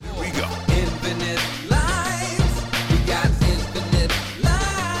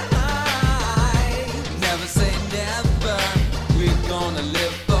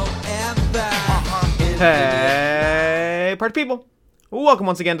party people. Welcome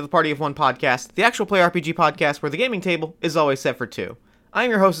once again to the Party of One podcast, the actual play RPG podcast where the gaming table is always set for two. I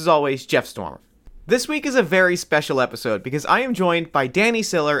am your host as always, Jeff Stormer. This week is a very special episode because I am joined by Danny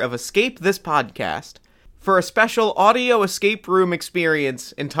Siller of Escape This Podcast for a special audio escape room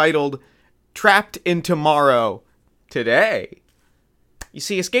experience entitled Trapped in Tomorrow Today. You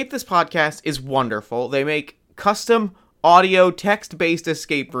see, Escape This Podcast is wonderful. They make custom audio text-based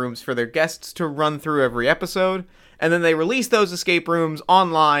escape rooms for their guests to run through every episode, and then they release those escape rooms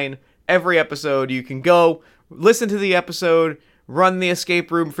online every episode. You can go listen to the episode, run the escape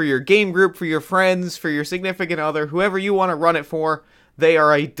room for your game group, for your friends, for your significant other, whoever you want to run it for. They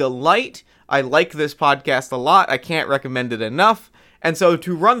are a delight. I like this podcast a lot. I can't recommend it enough. And so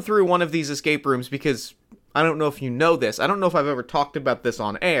to run through one of these escape rooms, because I don't know if you know this, I don't know if I've ever talked about this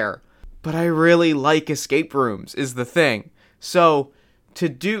on air, but I really like escape rooms, is the thing. So, to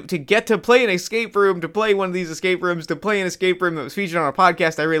get to play an escape room, to play one of these escape rooms, to play an escape room that was featured on a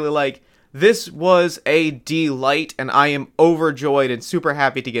podcast I really like, this was a delight, and I am overjoyed and super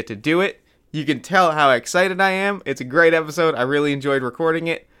happy to get to do it. You can tell how excited I am. It's a great episode. I really enjoyed recording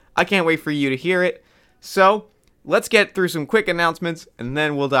it. I can't wait for you to hear it. So, let's get through some quick announcements, and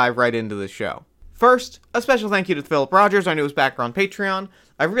then we'll dive right into the show. First, a special thank you to Philip Rogers, our newest backer on Patreon.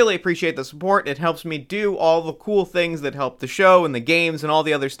 I really appreciate the support. It helps me do all the cool things that help the show and the games and all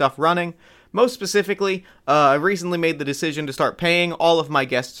the other stuff running. Most specifically, I recently made the decision to start paying all of my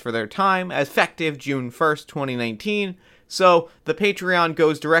guests for their time, effective June 1st, 2019. So, the Patreon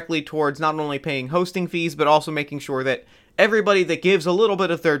goes directly towards not only paying hosting fees, but also making sure that everybody that gives a little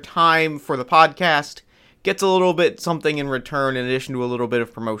bit of their time for the podcast gets a little bit something in return in addition to a little bit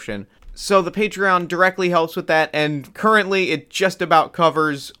of promotion. So the Patreon directly helps with that, and currently it just about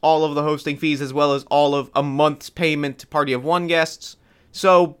covers all of the hosting fees as well as all of a month's payment to Party of One guests.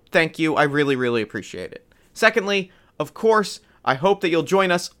 So, thank you, I really, really appreciate it. Secondly, of course, I hope that you'll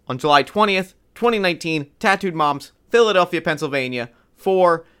join us on July 20th, 2019, Tattooed Moms, Philadelphia, Pennsylvania,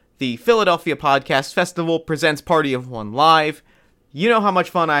 for the Philadelphia Podcast Festival presents Party of One Live. You know how much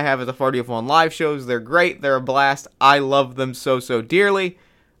fun I have at the Party of One live shows. They're great, they're a blast, I love them so, so dearly.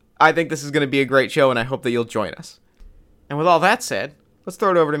 I think this is going to be a great show, and I hope that you'll join us. And with all that said, let's throw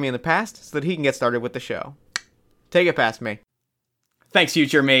it over to me in the past so that he can get started with the show. Take it past me. Thanks,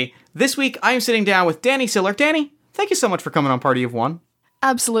 future me. This week, I am sitting down with Danny Siller. Danny, thank you so much for coming on Party of One.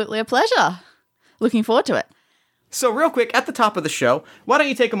 Absolutely a pleasure. Looking forward to it. So real quick, at the top of the show, why don't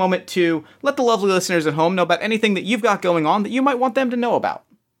you take a moment to let the lovely listeners at home know about anything that you've got going on that you might want them to know about.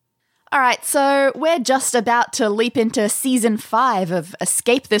 All right, so we're just about to leap into Season 5 of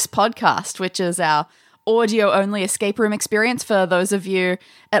Escape This Podcast, which is our audio-only escape room experience for those of you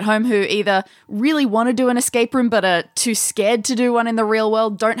at home who either really want to do an escape room but are too scared to do one in the real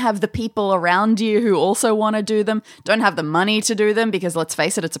world, don't have the people around you who also want to do them, don't have the money to do them because, let's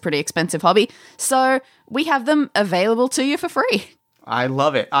face it, it's a pretty expensive hobby. So we have them available to you for free. I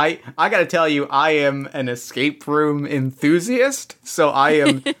love it. I gotta tell you, I am an escape room enthusiast, so I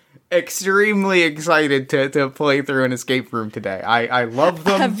am extremely excited to play through an escape room today. I love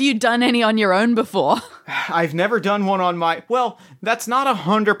them. Have you done any on your own before? I've never done one on my... Well, that's not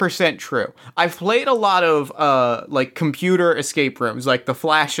 100% true. I've played a lot of, like, computer escape rooms, like the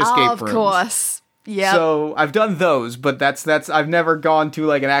Flash escape rooms. Of course. Yeah. So I've done those, but that's I've never gone to,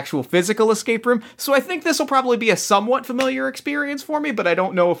 like, an actual physical escape room. So I think this will probably be a somewhat familiar experience for me, but I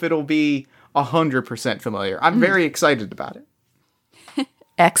don't know if it'll be 100% familiar. I'm very excited about it.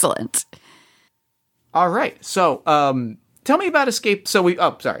 Excellent. All right. So, tell me about Escape. So we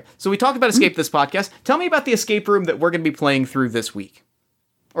talked about Escape This Podcast. Tell me about the escape room that we're going to be playing through this week.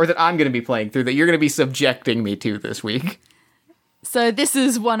 Or that I'm going to be playing through, that you're going to be subjecting me to this week. So this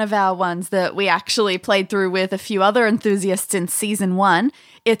is one of our ones that we actually played through with a few other enthusiasts in Season 1.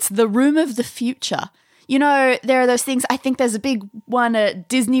 It's the Room of the Future. You know, there are those things, I think there's a big one at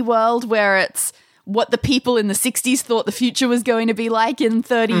Disney World where it's what the people in the 60s thought the future was going to be like in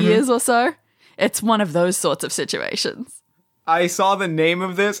 30 years or so. It's one of those sorts of situations. I saw the name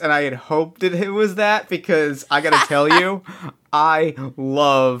of this and I had hoped it was that because I gotta tell you, I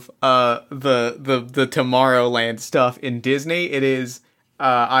love the Tomorrowland stuff in Disney. It is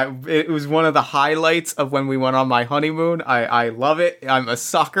it was one of the highlights of when we went on my honeymoon. I love it. I'm a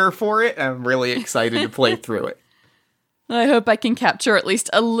sucker for it. I'm really excited to play through it. I hope I can capture at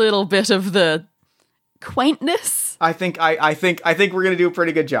least a little bit of the quaintness. I think we're gonna do a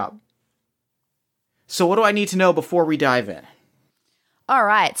pretty good job. So what do I need to know before we dive in? All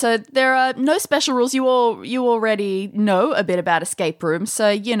right, so there are no special rules. You already know a bit about escape rooms, so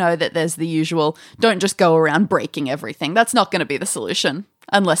you know that there's the usual, don't just go around breaking everything. That's not going to be the solution,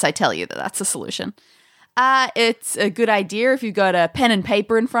 unless I tell you that that's the solution. It's a good idea if you've got a pen and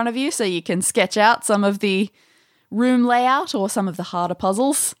paper in front of you so you can sketch out some of the room layout or some of the harder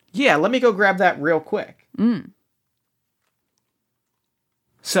puzzles. Yeah, let me go grab that real quick.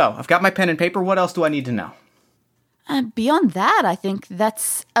 So, I've got my pen and paper. What else do I need to know? Beyond that, I think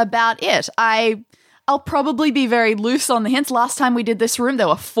that's about it. I'll probably be very loose on the hints. Last time we did this room, there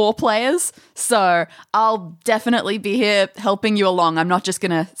were 4 players, so I'll definitely be here helping you along. I'm not just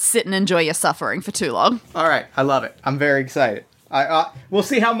going to sit and enjoy your suffering for too long. All right, I love it. I'm very excited. We'll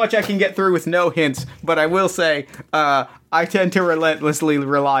see how much I can get through with no hints, but I will say I tend to relentlessly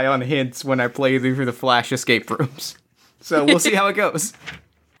rely on hints when I play through the Flash escape rooms. So we'll see how it goes.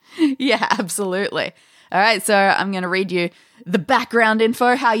 Yeah, absolutely. All right, so I'm going to read you the background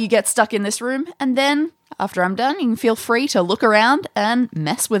info, how you get stuck in this room, and then after I'm done, you can feel free to look around and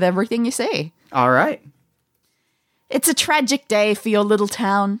mess with everything you see. All right. It's a tragic day for your little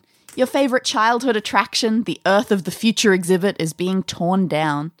town. Your favorite childhood attraction, the Earth of the Future exhibit, is being torn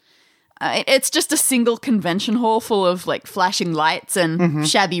down. It's just a single convention hall full of, like, flashing lights and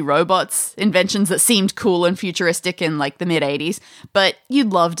shabby robots, inventions that seemed cool and futuristic in, like, the mid-'80s, but you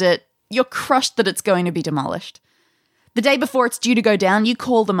loved it. You're crushed that it's going to be demolished. The day before it's due to go down, you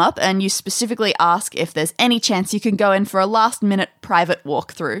call them up and you specifically ask if there's any chance you can go in for a last-minute private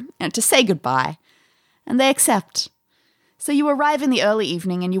walkthrough and to say goodbye. And they accept. So you arrive in the early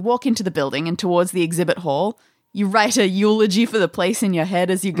evening and you walk into the building and towards the exhibit hall. You write a eulogy for the place in your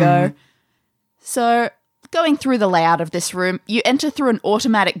head as you go. So, going through the layout of this room, you enter through an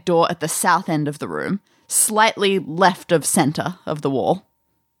automatic door at the south end of the room, slightly left of center of the wall.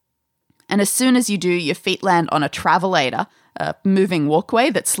 And as soon as you do, your feet land on a travelator, a moving walkway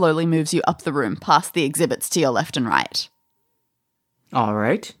that slowly moves you up the room past the exhibits to your left and right. All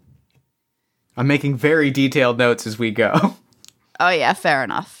right. I'm making very detailed notes as we go. Oh yeah, fair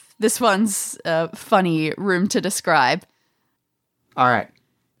enough. This one's a funny room to describe. All right.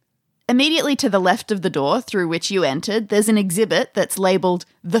 Immediately to the left of the door through which you entered, there's an exhibit that's labeled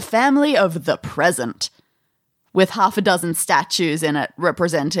The Family of the Present, with half a dozen statues in it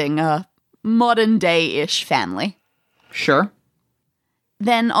representing a modern-day-ish family. Sure.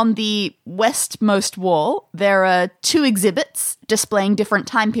 Then on the westmost wall, there are 2 exhibits displaying different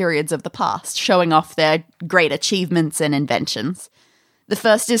time periods of the past, showing off their great achievements and inventions. The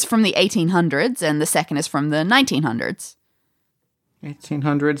first is from the 1800s, and the second is from the 1900s.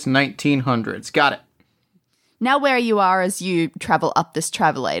 1800s, 1900s. Got it. Now where you are as you travel up this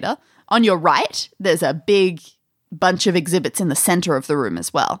travelator, on your right, there's a big bunch of exhibits in the center of the room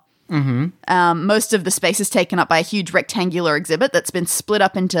as well. Most of the space is taken up by a huge rectangular exhibit that's been split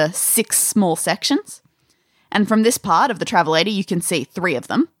up into 6 small sections. And from this part of the travelator, you can see 3 of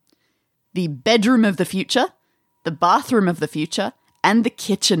them. The bedroom of the future, the bathroom of the future, and the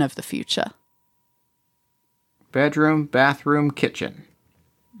kitchen of the future. Bedroom, bathroom, kitchen.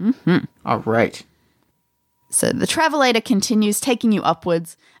 All right. So the travelator continues taking you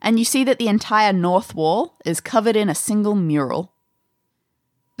upwards, and you see that the entire north wall is covered in a single mural.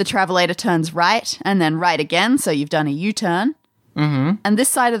 The travelator turns right, and then right again, so you've done a U-turn. And this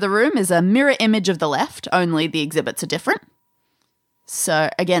side of the room is a mirror image of the left, only the exhibits are different. So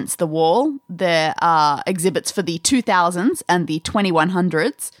against the wall, there are exhibits for the 2000s and the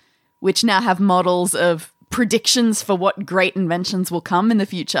 2100s, which now have models of predictions for what great inventions will come in the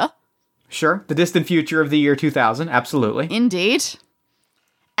future. Sure, the distant future of the year 2000, absolutely. Indeed.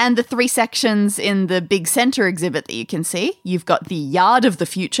 And the 3 sections in the big center exhibit that you can see, you've got the yard of the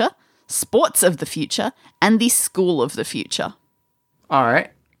future, sports of the future, and the school of the future. All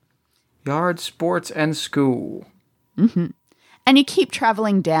right. Yard, sports, and school. And you keep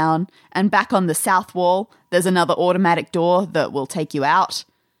traveling down, and back on the south wall, there's another automatic door that will take you out.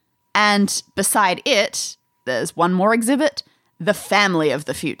 And beside it, there's one more exhibit, the family of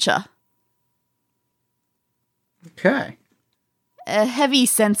the future. Okay. A heavy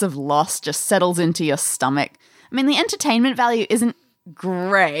sense of loss just settles into your stomach. I mean, the entertainment value isn't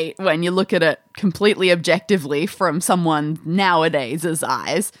great when you look at it completely objectively from someone nowadays'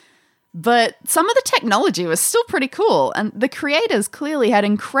 eyes, but some of the technology was still pretty cool, and the creators clearly had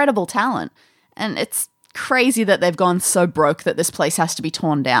incredible talent, and it's crazy that they've gone so broke that this place has to be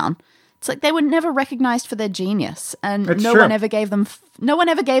torn down. It's like they were never recognized for their genius, and no one ever gave them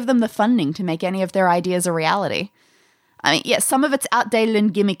the funding to make any of their ideas a reality. I mean, yeah, some of it's outdated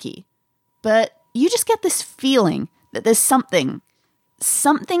and gimmicky, but you just get this feeling that there's something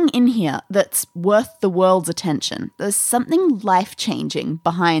in here that's worth the world's attention. There's something life-changing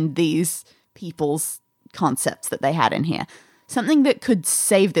behind these people's concepts that they had in here. Something that could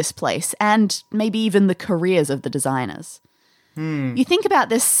save this place and maybe even the careers of the designers. You think about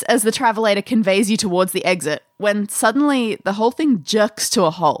this as the travelator conveys you towards the exit, when suddenly the whole thing jerks to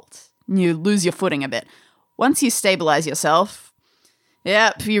a halt. You lose your footing a bit. Once you stabilize yourself,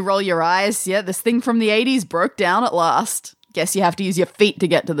 yep, you roll your eyes. Yeah, this thing from the 80s broke down at last. Guess you have to use your feet to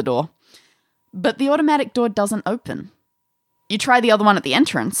get to the door. But the automatic door doesn't open. You try the other one at the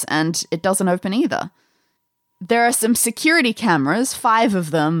entrance, and it doesn't open either. There are some security cameras, 5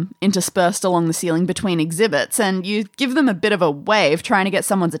 of them, interspersed along the ceiling between exhibits, and you give them a bit of a wave trying to get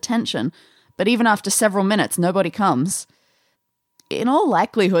someone's attention, but even after several minutes, nobody comes. In all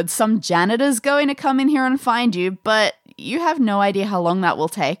likelihood, some janitor's going to come in here and find you, but you have no idea how long that will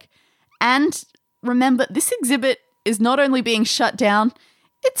take. And remember, this exhibit is not only being shut down,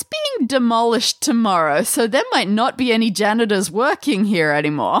 it's being demolished tomorrow, so there might not be any janitors working here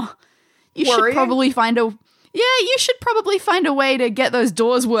anymore. You should probably find a way to get those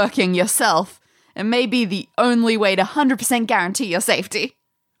doors working yourself. It may be the only way to 100% guarantee your safety.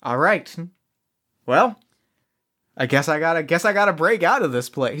 All right. Well, I guess I gotta break out of this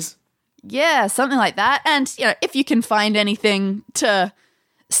place. Yeah, something like that. And, if you can find anything to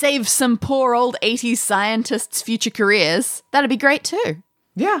save some poor old 80s scientists' future careers, that'd be great too.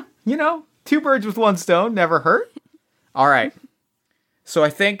 Yeah, 2 birds with 1 stone, never hurt. All right. So I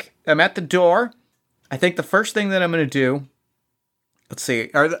think I'm at the door. I think the first thing that I'm going to do, let's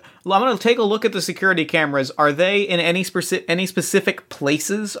see, I'm going to take a look at the security cameras. Are they in any specific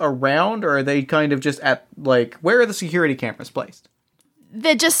places around, or are they kind of just at, where are the security cameras placed?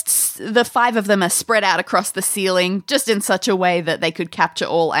 They're just, the 5 of them are spread out across the ceiling, just in such a way that they could capture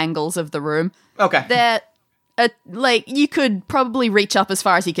all angles of the room. Okay. They're, you could probably reach up as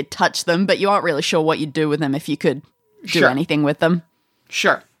far as you could touch them, but you aren't really sure what you'd do with them if you could do anything with them.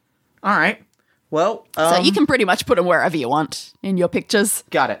 Sure. All right. Well, so you can pretty much put them wherever you want in your pictures.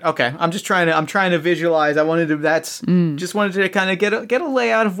 Got it. Okay. I'm trying to visualize. Just wanted to kind of get a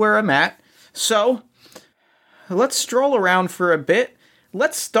layout of where I'm at. So let's stroll around for a bit.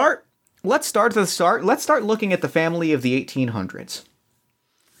 Let's start at the start. Let's start looking at the family of the 1800s,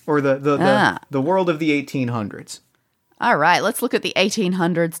 or the world of the 1800s. All right. Let's look at the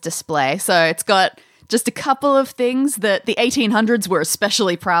 1800s display. So it's got just a couple of things that the 1800s were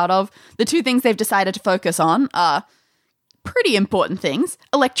especially proud of. The 2 things they've decided to focus on are pretty important things: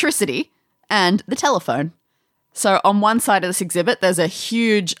 electricity and the telephone. So on one side of this exhibit, there's a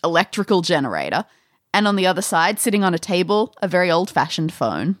huge electrical generator, and on the other side, sitting on a table, a very old-fashioned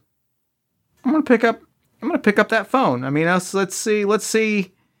phone. I'm gonna pick up that phone. I mean, let's see. Let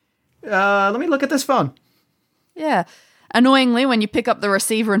me look at this phone. Yeah. Annoyingly, when you pick up the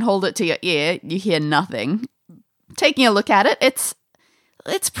receiver and hold it to your ear, you hear nothing. Taking a look at it, it's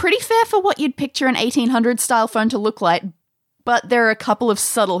pretty fair for what you'd picture an 1800s style phone to look like, but there are a couple of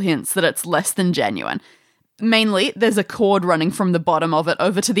subtle hints that it's less than genuine. Mainly, there's a cord running from the bottom of it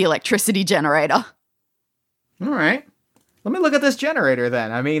over to the electricity generator. All right. Let me look at this generator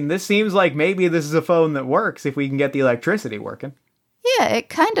then. I mean, this seems like maybe this is a phone that works if we can get the electricity working. Yeah, it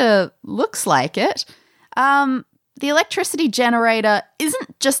kind of looks like it. The electricity generator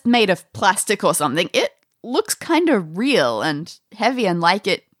isn't just made of plastic or something. It looks kind of real and heavy and like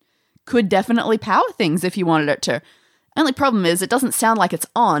it could definitely power things if you wanted it to. Only problem is it doesn't sound like it's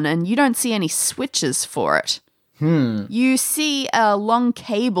on, and you don't see any switches for it. You see a long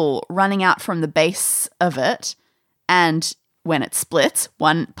cable running out from the base of it, and when it splits,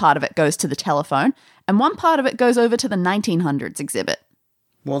 one part of it goes to the telephone, and one part of it goes over to the 1900s exhibit.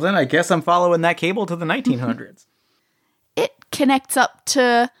 Well, then I guess I'm following that cable to the 1900s. It connects up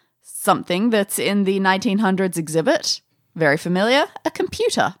to something that's in the 1900s exhibit. Very familiar, a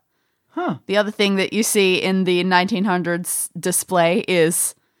computer. Huh. The other thing that you see in the 1900s display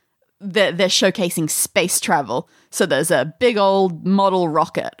is that they're showcasing space travel. So there's a big old model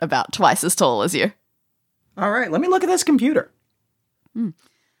rocket about twice as tall as you. All right, let me look at this computer.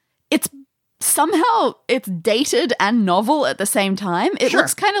 It's dated and novel at the same time. It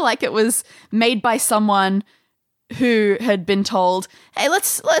looks kind of like it was made by someone who had been told, hey,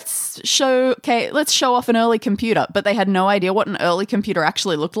 let's show off an early computer, but they had no idea what an early computer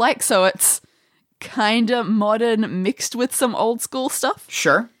actually looked like, so it's kind of modern mixed with some old school stuff.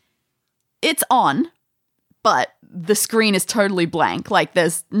 Sure. It's on, but the screen is totally blank, like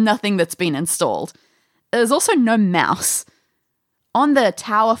there's nothing that's been installed. There's also no mouse. On the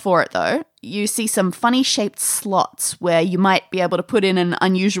tower for it, though, you see some funny shaped slots where you might be able to put in an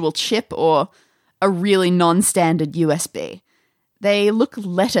unusual chip or a really non-standard USB. They look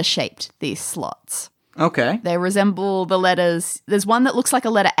letter-shaped, these slots. Okay. They resemble the letters. There's one that looks like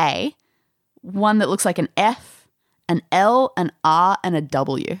a letter A, one that looks like an F, an L, an R, and a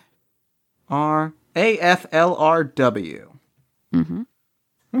W. AFLRW. Mm-hmm.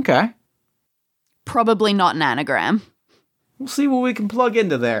 Okay. Probably not an anagram. We'll see what we can plug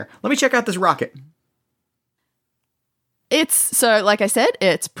into there. Let me check out this rocket. So, like I said,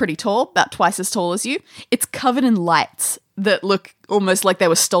 it's pretty tall, about twice as tall as you. It's covered in lights that look almost like they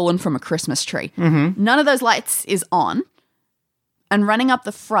were stolen from a Christmas tree. Mm-hmm. None of those lights is on. And running up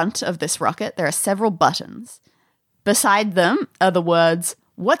the front of this rocket, there are several buttons. Beside them are the words,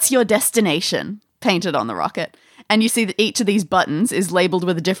 "What's your destination?" painted on the rocket. And you see that each of these buttons is labeled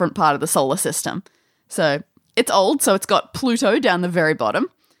with a different part of the solar system. So it's old, so it's got Pluto down the very bottom,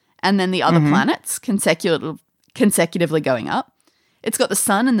 and then the other planets consecutively going up. It's got the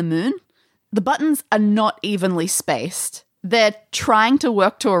sun and the moon. The buttons are not evenly spaced. They're trying to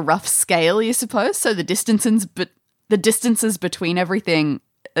work to a rough scale, you suppose, so the distances between everything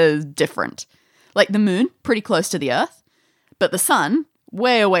is different. Like the moon, pretty close to the Earth, but the sun,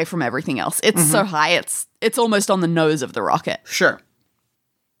 way away from everything else. It's so high, it's almost on the nose of the rocket. Sure.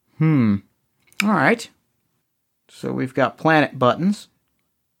 All right. So we've got planet buttons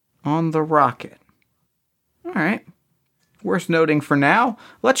on the rocket. All right. Worth noting for now.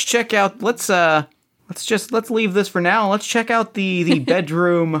 Let's check out. Let's leave this for now. Let's check out the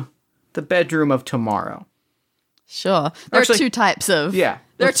bedroom, the bedroom of tomorrow. Sure. There are two types of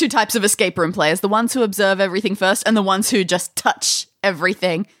escape room players: the ones who observe everything first, and the ones who just touch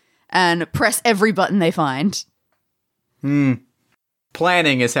everything and press every button they find.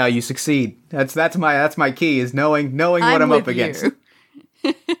 Planning is how you succeed. That's my key, is knowing what I'm up against.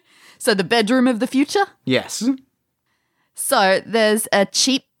 So the bedroom of the future? Yes. So there's a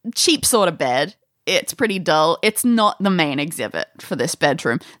cheap sort of bed. It's pretty dull. It's not the main exhibit for this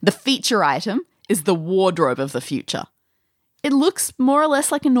bedroom. The feature item is the wardrobe of the future. It looks more or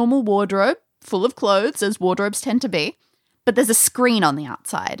less like a normal wardrobe, full of clothes, as wardrobes tend to be, but there's a screen on the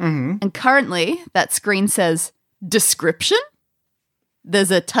outside. And currently, that screen says, description?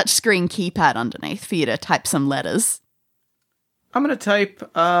 There's a touchscreen keypad underneath for you to type some letters. I'm going to type,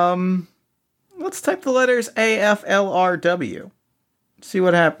 let's type the letters AFLRW. See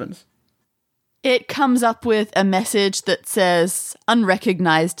what happens. It comes up with a message that says,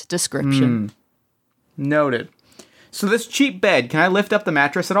 unrecognized description. Noted. So this cheap bed, can I lift up the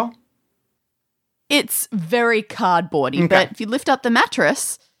mattress at all? It's very cardboardy, but if you lift up the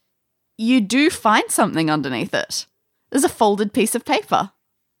mattress, you do find something underneath it. There's a folded piece of paper.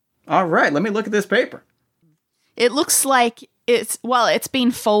 All right, let me look at this paper. It looks like it's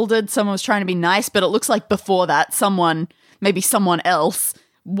been folded. Someone was trying to be nice, but it looks like before that, maybe someone else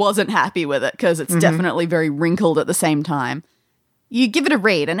wasn't happy with it because it's definitely very wrinkled at the same time. You give it a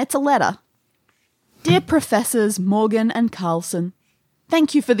read, and it's a letter. Dear Professors Morgan and Carlson,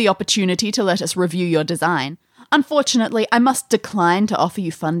 thank you for the opportunity to let us review your design. Unfortunately, I must decline to offer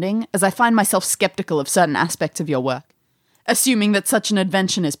you funding, as I find myself skeptical of certain aspects of your work. Assuming that such an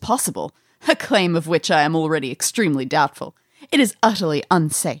invention is possible, a claim of which I am already extremely doubtful, it is utterly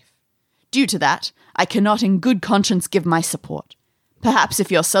unsafe. Due to that, I cannot in good conscience give my support. Perhaps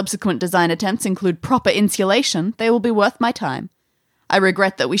if your subsequent design attempts include proper insulation, they will be worth my time. I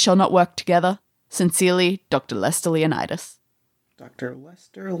regret that we shall not work together. Sincerely, Dr. Lester Leonidas. Dr.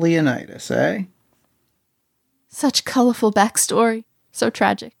 Lester Leonidas, eh? Such colorful backstory. So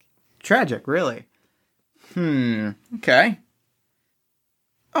tragic. Tragic, really? Okay.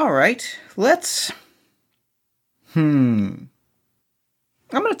 All right, let's... I'm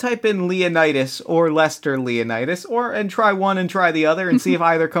going to type in Leonidas or Lester Leonidas, and try one and try the other and see if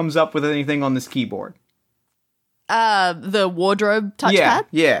either comes up with anything on this keyboard. The wardrobe touchpad?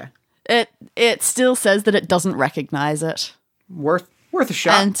 Yeah. It still says that it doesn't recognize it. Worth a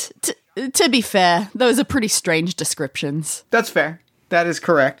shot. And to be fair, those are pretty strange descriptions. That's fair. That is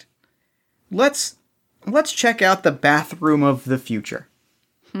correct. Let's check out the bathroom of the future.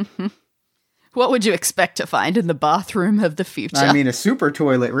 What would you expect to find in the bathroom of the future? I mean, a super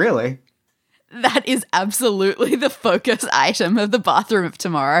toilet, really. That is absolutely the focus item of the bathroom of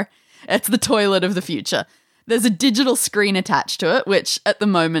tomorrow. It's the toilet of the future. There's a digital screen attached to it, which at the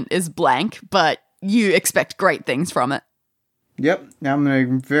moment is blank, but you expect great things from it. Yep,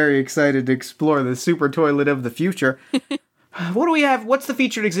 I'm very excited to explore the super toilet of the future. What do we have? What's the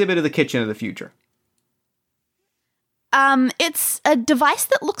featured exhibit of the kitchen of the future? It's a device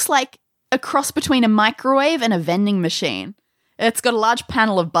that looks like a cross between a microwave and a vending machine. It's got a large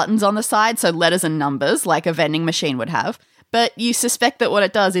panel of buttons on the side, so letters and numbers, like a vending machine would have. But you suspect that what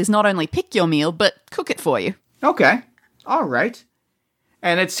it does is not only pick your meal, but cook it for you. Okay. All right.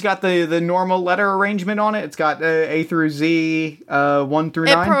 And it's got the normal letter arrangement on it? It's got A through Z, 1 through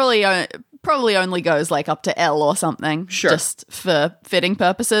 9? It probably only goes like up to L or something. Sure. Just for fitting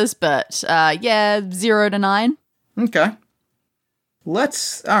purposes, but 0 to 9. Okay.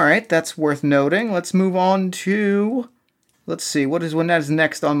 All right, that's worth noting. Let's move on to, let's see, what is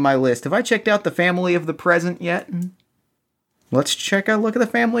next on my list? Have I checked out the family of the present yet? Let's look at the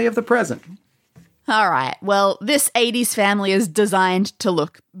family of the present. All right, well, this 80s family is designed to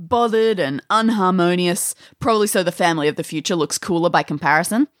look bothered and unharmonious, probably so the family of the future looks cooler by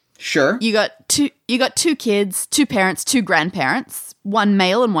comparison. Sure. You got two kids, two parents, two grandparents, one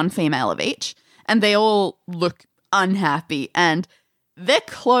male and one female of each, and they all look unhappy, and their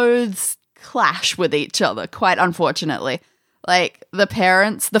clothes clash with each other, quite unfortunately. Like,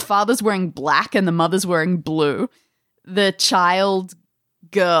 the father's wearing black and the mother's wearing blue. The child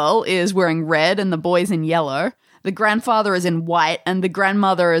girl is wearing red and the boy's in yellow. The grandfather is in white and the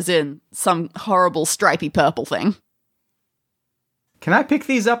grandmother is in some horrible stripy purple thing. Can I pick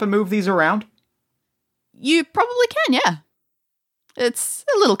these up and move these around? You probably can, yeah. It's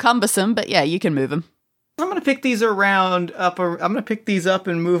a little cumbersome, but yeah, you can move them. I'm going to pick these up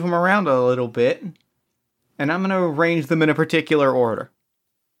and move them around a little bit. And I'm going to arrange them in a particular order.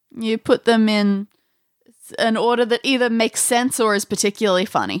 You put them in an order that either makes sense or is particularly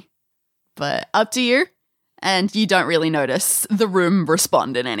funny. But up to you. And you don't really notice the room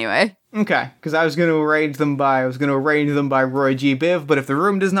respond in any way. Okay, because I was going to arrange them by Roy G. Biv, but if the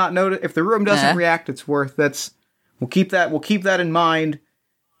room doesn't react, we'll keep that in mind,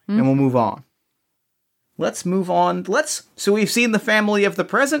 and we'll move on. Let's move on. So we've seen the family of the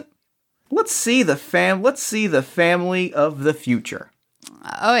present. Let's see the family of the future.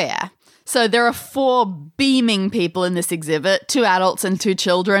 Oh yeah. So there are 4 beaming people in this exhibit, 2 adults and 2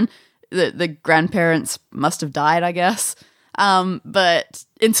 children. The grandparents must have died, I guess. But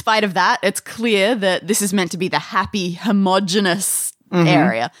in spite of that, it's clear that this is meant to be the happy, homogenous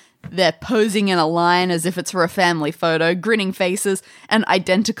area. They're posing in a line as if it's for a family photo, grinning faces and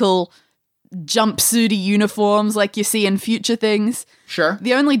identical jumpsuity uniforms like you see in future things. Sure.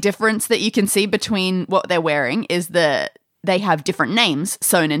 The only difference that you can see between what they're wearing is that they have different names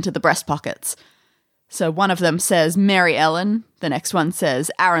sewn into the breast pockets. So one of them says Mary Ellen, the next one says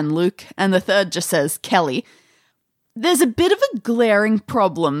Aaron Luke, and the third just says Kelly. There's a bit of a glaring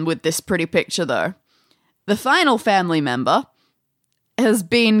problem with this pretty picture, though. The final family member has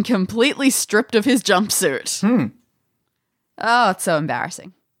been completely stripped of his jumpsuit. Oh, it's so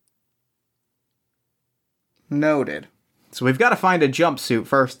embarrassing. Noted. So we've got to find a jumpsuit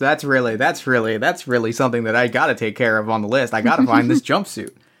first. That's really something that I got to take care of on the list. I got to find this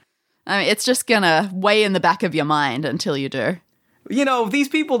jumpsuit. I mean, it's just gonna weigh in the back of your mind until you do. You know, these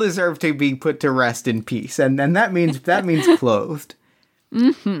people deserve to be put to rest in peace, and that means clothed.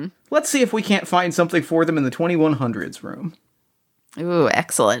 Let's see if we can't find something for them in the 2100s room. Ooh,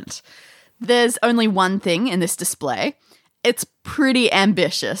 excellent. There's only one thing in this display. It's pretty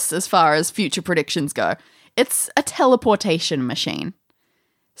ambitious as far as future predictions go. It's a teleportation machine.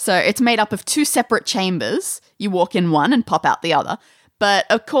 So it's made up of 2 separate chambers. You walk in one and pop out the other. But,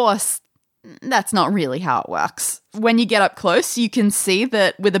 of course, that's not really how it works. When you get up close, you can see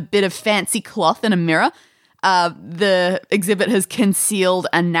that with a bit of fancy cloth and a mirror, the exhibit has concealed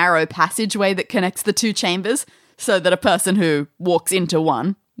a narrow passageway that connects the 2 chambers so that a person who walks into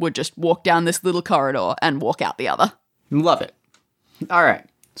one would just walk down this little corridor and walk out the other. Love it. All right,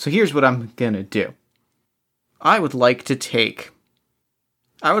 so here's what I'm going to do. I would like to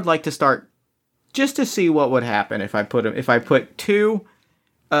start just to see what would happen if I put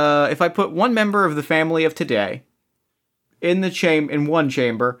one member of the family of today in one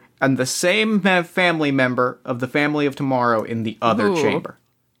chamber and the same family member of the family of tomorrow in the other chamber.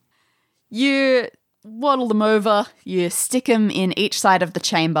 You waddle them over, you stick them in each side of the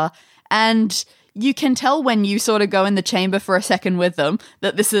chamber, and you can tell when you sort of go in the chamber for a second with them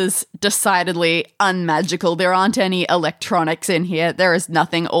that this is decidedly unmagical. There aren't any electronics in here. There is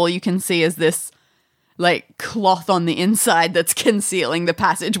nothing. All you can see is this cloth on the inside that's concealing the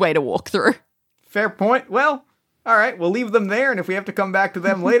passageway to walk through. Fair point. Well, all right, we'll leave them there, and if we have to come back to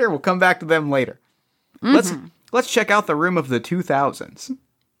them later, we'll come back to them later. Let's check out the room of the 2000s.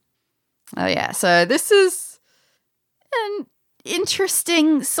 Oh yeah, so this is an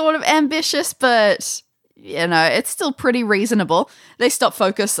interesting, sort of ambitious, but it's still pretty reasonable. They stop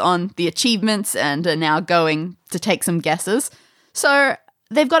focus on the achievements and are now going to take some guesses. So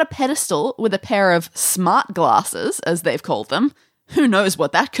they've got a pedestal with a pair of smart glasses, as they've called them. Who knows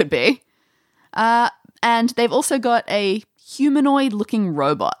what that could be? And they've also got a humanoid-looking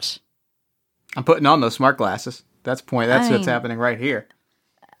robot. I'm putting on those smart glasses. That's what's happening right here.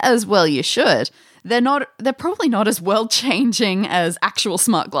 As well you should. They're probably not as world-changing as actual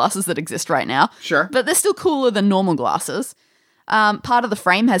smart glasses that exist right now. Sure. But they're still cooler than normal glasses. Part of the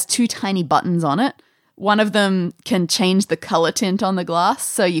frame has 2 tiny buttons on it. One of them can change the color tint on the glass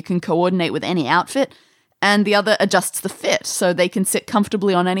so you can coordinate with any outfit, and the other adjusts the fit so they can sit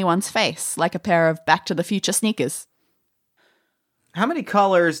comfortably on anyone's face, like a pair of Back to the Future sneakers. How many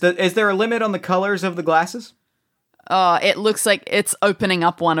colors? Is there a limit on the colors of the glasses? Oh, it looks like it's opening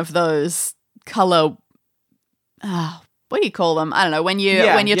up one of those color... what do you call them? I don't know. When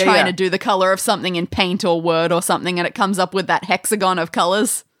you're trying to do the color of something in Paint or Word or something, and it comes up with that hexagon of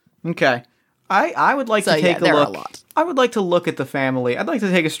colors. Okay. I would like to take a look. Are a lot. I would like to look at the family. I'd like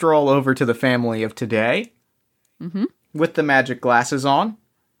to take a stroll over to the family of today with the magic glasses on,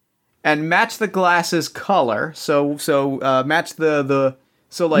 and match the glasses color. So match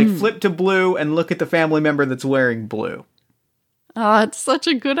flip to blue and look at the family member that's wearing blue. Oh, it's such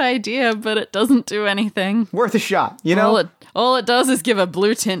a good idea, but it doesn't do anything. Worth a shot, you know? All it does is give a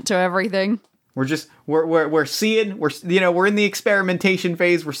blue tint to everything. We're seeing, we're in the experimentation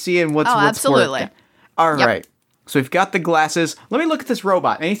phase. We're seeing what's absolutely. worked. All right. So we've got the glasses. Let me look at this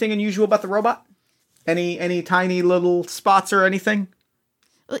robot. Anything unusual about the robot? Any tiny little spots or anything?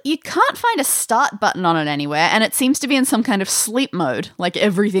 You can't find a start button on it anywhere, and it seems to be in some kind of sleep mode, like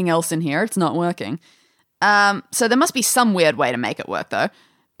everything else in here. It's not working. So there must be some weird way to make it work, though.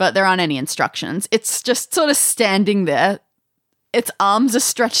 But there aren't any instructions. It's just sort of standing there. Its arms are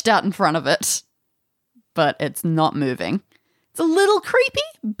stretched out in front of it, but it's not moving. It's a little creepy,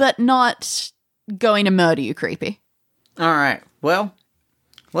 but not going to murder you creepy. All right. Well,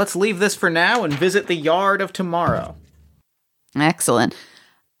 let's leave this for now and visit the yard of tomorrow. Excellent.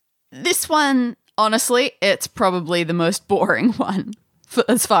 This one, honestly, it's probably the most boring one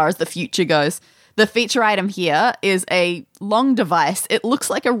as far as the future goes. The feature item here is a long device. It looks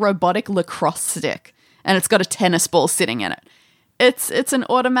like a robotic lacrosse stick, and it's got a tennis ball sitting in it. It's an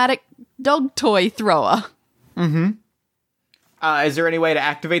automatic dog toy thrower. Mm-hmm. Is there any way to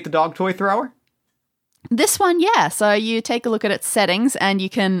activate the dog toy thrower? This one, yeah. So you take a look at its settings, and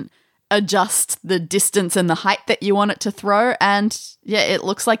you can adjust the distance and the height that you want it to throw, and yeah, it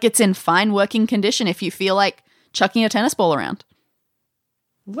looks like it's in fine working condition if you feel like chucking a tennis ball around.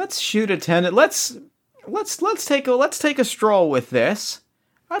 Let's shoot a tennis. Let's take a stroll with this.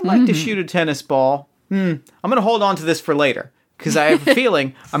 I'd like to shoot a tennis ball. I'm gonna hold on to this for later because I have a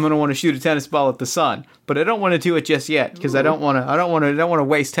feeling I'm gonna want to shoot a tennis ball at the sun, but I don't want to do it just yet because I don't want to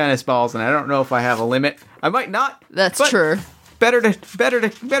waste tennis balls, and I don't know if I have a limit. I might not. That's true. Better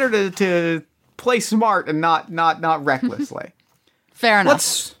to play smart and not recklessly. Fair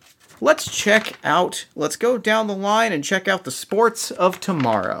enough. Let's go down the line and check out the sports of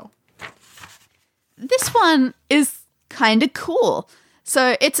tomorrow. This one is kind of cool.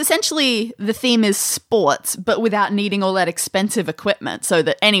 So it's essentially, the theme is sports, but without needing all that expensive equipment so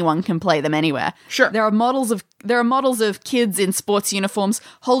that anyone can play them anywhere. Sure. There are models of kids in sports uniforms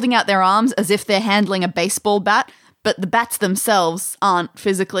holding out their arms as if they're handling a baseball bat, but the bats themselves aren't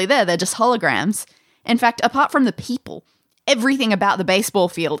physically there. They're just holograms. In fact, apart from the people, everything about the baseball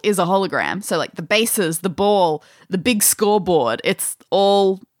field is a hologram. So like the bases, the ball, the big scoreboard, it's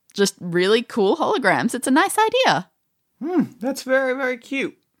all just really cool holograms. It's a nice idea. That's very, very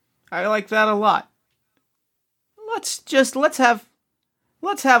cute. I like that a lot. Let's have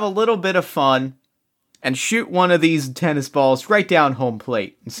a little bit of fun and shoot one of these tennis balls right down home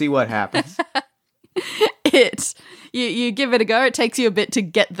plate and see what happens. You give it a go. It takes you a bit to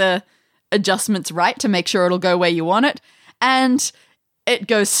get the adjustments right to make sure it'll go where you want it. And it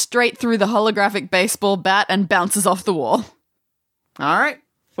goes straight through the holographic baseball bat and bounces off the wall. All right.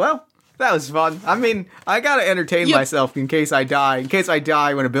 Well, that was fun. I mean, I gotta entertain myself in case I die. In case I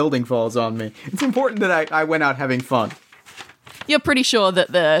die when a building falls on me. It's important that I went out having fun. You're pretty sure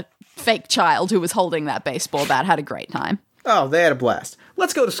that the fake child who was holding that baseball bat had a great time. Oh, they had a blast.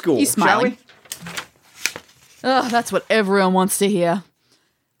 Let's go to school, He's smiling. shall we? Oh, that's what everyone wants to hear.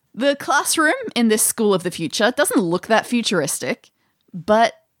 The classroom in this school of the future doesn't look that futuristic,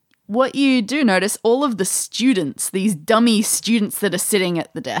 but what you do notice, all of the students, these dummy students that are sitting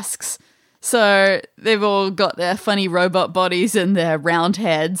at the desks. So they've all got their funny robot bodies and their round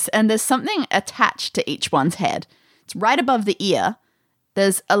heads, and there's something attached to each one's head. It's right above the ear.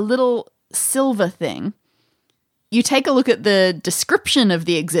 There's a little silver thing. You take a look at the description of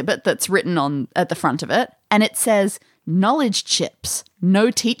the exhibit that's written on at the front of it, and it says, "Knowledge chips, no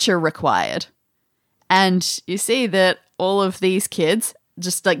teacher required." And you see that all of these kids,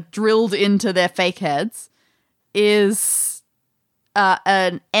 just like drilled into their fake heads, is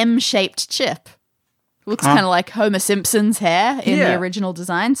an M-shaped chip. Looks kind of like Homer Simpson's hair in the original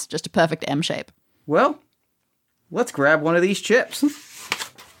designs, just a perfect M shape. Well, let's grab one of these chips.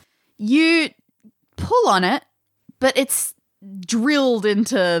 You pull on it, but it's drilled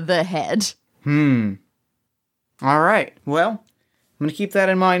into the head. All right. Well, I'm going to keep that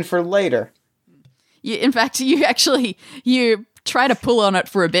in mind for later. In fact, you try to pull on it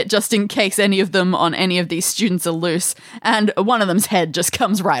for a bit just in case any of them on any of these students are loose, and one of them's head just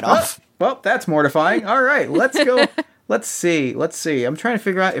comes right off. Well, that's mortifying. All right, let's go. Let's see. I'm trying to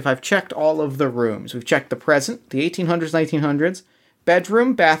figure out if I've checked all of the rooms. We've checked the present, the 1800s, 1900s,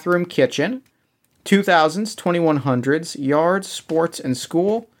 bedroom, bathroom, kitchen, 2000s, 2100s, yards, sports, and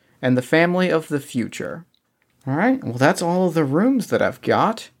school, and the family of the future. All right, well, that's all of the rooms that I've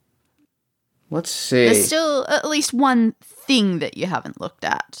got. Let's see. There's still at least one thing that you haven't looked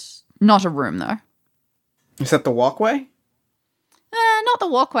at. Not a room, though. Is that the walkway? Not the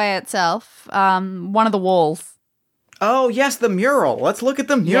walkway itself. One of the walls. Oh, yes, the mural. Let's look at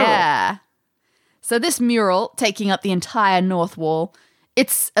the mural. Yeah. So this mural, taking up the entire north wall,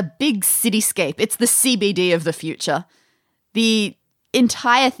 it's a big cityscape. It's the CBD of the future. The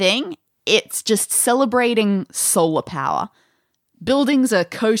entire thing, it's just celebrating solar power. Buildings are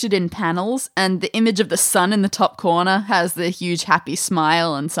coated in panels, and the image of the sun in the top corner has the huge happy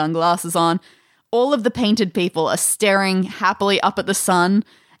smile and sunglasses on. All of the painted people are staring happily up at the sun,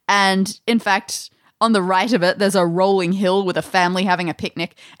 and in fact, on the right of it, there's a rolling hill with a family having a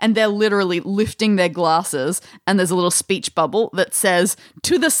picnic, and they're literally lifting their glasses, and there's a little speech bubble that says,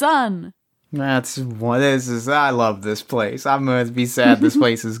 "To the sun!" I love this place. I'm going to be sad this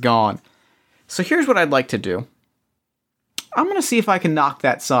place is gone. So here's what I'd like to do. I'm going to see if I can knock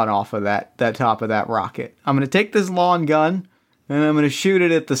that sun off of that top of that rocket. I'm going to take this lawn gun, and I'm going to shoot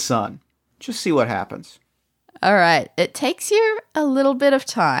it at the sun. Just see what happens. All right. It takes you a little bit of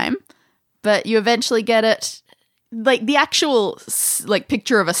time, but you eventually get it. Like, the actual,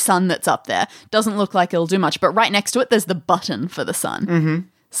 picture of a sun that's up there doesn't look like it'll do much, but right next to it, there's the button for the sun. Mm-hmm.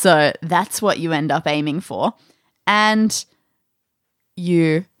 So that's what you end up aiming for. And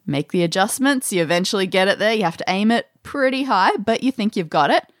you make the adjustments. You eventually get it there. You have to aim it pretty high, but you think you've got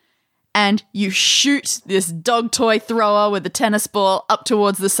it. And you shoot this dog toy thrower with the tennis ball up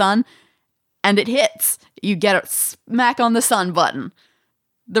towards the sun, and it hits. You get it smack on the sun button.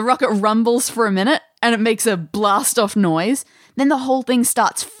 The rocket rumbles for a minute, and it makes a blast-off noise. Then the whole thing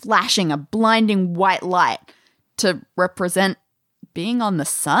starts flashing a blinding white light to represent being on the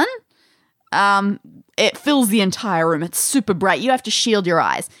sun? It fills the entire room. It's super bright. You have to shield your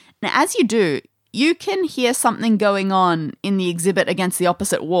eyes. And as you do, you can hear something going on in the exhibit against the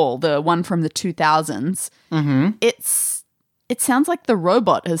opposite wall, the one from the 2000s. Mm-hmm. It sounds like the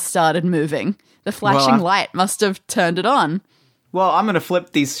robot has started moving. The flashing light must have turned it on. Well, I'm going to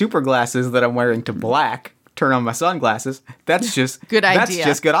flip these super glasses that I'm wearing to black, turn on my sunglasses. That's just good idea. That's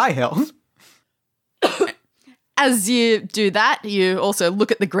just good eye health. As you do that, you also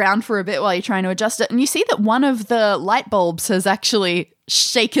look at the ground for a bit while you're trying to adjust it, and you see that one of the light bulbs has actually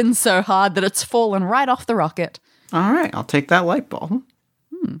shaken so hard that it's fallen right off the rocket. All right, I'll take that light bulb.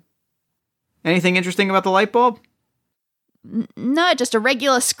 Anything interesting about the light bulb? No, just a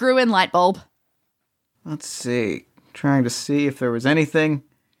regular screw-in light bulb. Let's see. Trying to see if there was anything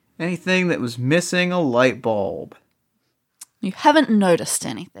that was missing a light bulb. You haven't noticed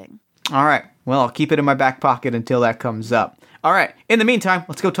anything. All right. Well, I'll keep it in my back pocket until that comes up. All right. In the meantime,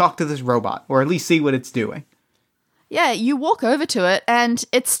 let's go talk to this robot, or at least see what it's doing. Yeah, you walk over to it, and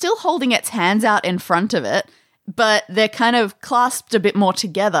it's still holding its hands out in front of it, but they're kind of clasped a bit more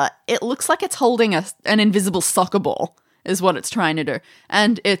together. It looks like it's holding an invisible soccer ball, is what it's trying to do.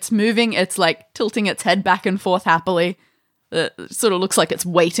 And it's moving, it's like tilting its head back and forth happily. It sort of looks like it's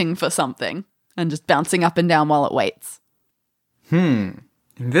waiting for something, and just bouncing up and down while it waits.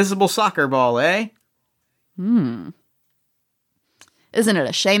 Invisible soccer ball, eh? Isn't it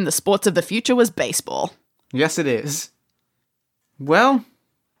a shame the sports of the future was baseball? Yes, it is. Well,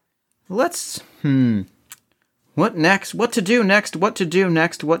 let's... What next? What to do next? What to do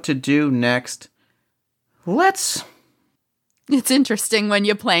next? What to do next? Let's... It's interesting when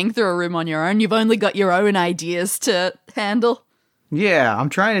you're playing through a room on your own. You've only got your own ideas to handle. Yeah, I'm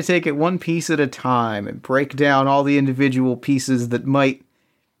trying to take it one piece at a time and break down all the individual pieces that might...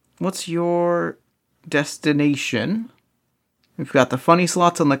 What's your destination? We've got the funny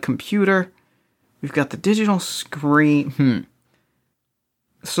slots on the computer. We've got the digital screen.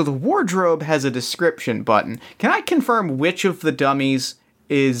 So the wardrobe has a description button. Can I confirm which of the dummies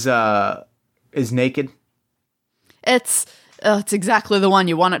is naked? It's exactly the one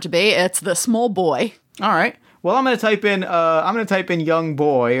you want it to be. It's the small boy. All right. Well, I'm gonna type in young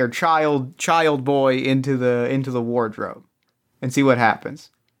boy or child boy into the wardrobe and see what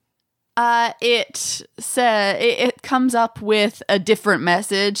happens. It comes up with a different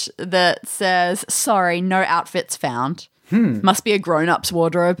message that says, "Sorry, no outfits found." Must be a grown-up's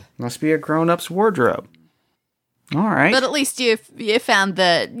wardrobe. Must be a grown-up's wardrobe. All right. But at least you found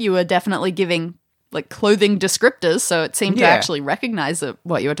that you were definitely giving like clothing descriptors, so it seemed to actually recognize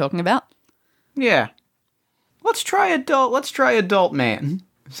what you were talking about. Yeah. Let's try adult man.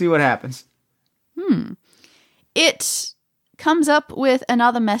 See what happens. It comes up with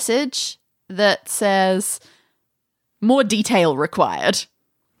another message that says more detail required.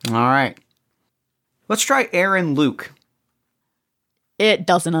 All right. Let's try Aaron Luke. It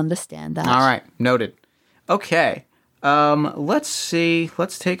doesn't understand that. All right. Noted. Okay. Let's see.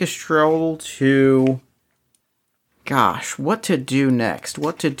 Let's take a stroll to... Gosh, what to do next?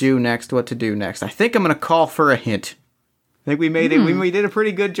 I think I'm going to call for a hint. I think we made it. We did a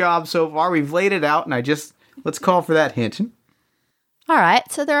pretty good job so far. We've laid it out, and let's call for that hint. All right,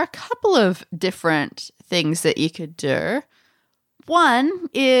 so there are a couple of different things that you could do. One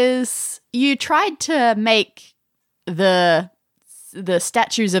is you tried to make the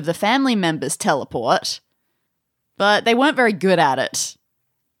statues of the family members teleport, but they weren't very good at it,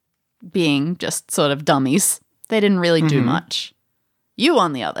 being just sort of dummies. They didn't really do much. You,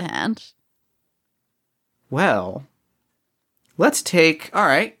 on the other hand... Well, let's see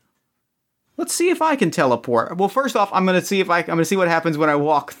if I can teleport. Well, first off, I'm gonna see what happens when I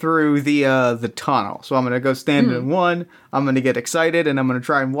walk through the tunnel. So I'm gonna go stand in one. I'm gonna get excited, and I'm gonna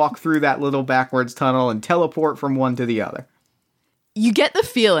try and walk through that little backwards tunnel and teleport from one to the other. You get the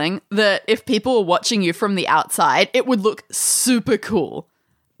feeling that if people were watching you from the outside, it would look super cool.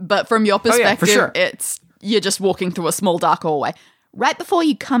 But from your perspective, for sure. You're just walking through a small dark hallway. Right before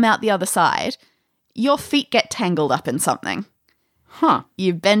you come out the other side, your feet get tangled up in something. Huh.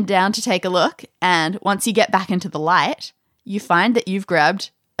 You bend down to take a look, and once you get back into the light, you find that you've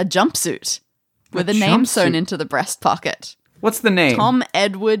grabbed a jumpsuit with a name sewn into the breast pocket. What's the name? Tom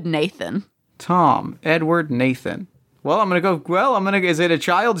Edward Nathan. Tom Edward Nathan. Well, is it a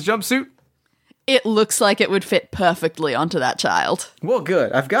child's jumpsuit? It looks like it would fit perfectly onto that child. Well,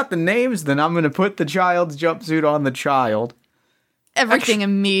 good. I've got the names, then I'm going to put the child's jumpsuit on the child. Everything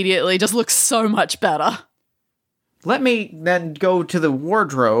immediately just looks so much better. Let me then go to the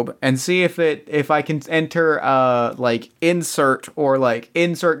wardrobe and see if I can enter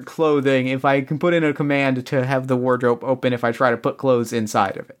insert clothing, if I can put in a command to have the wardrobe open if I try to put clothes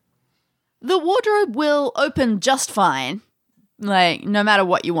inside of it. The wardrobe will open just fine. Like, no matter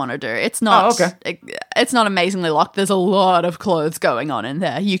what you want to do. It's not it's not amazingly locked. There's a lot of clothes going on in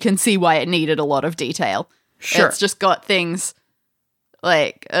there. You can see why it needed a lot of detail. Sure. It's just got things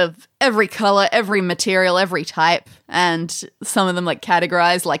like of every color, every material, every type, and some of them like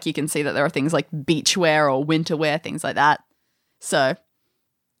categorized. Like you can see that there are things like beach wear or winter wear, things like that. So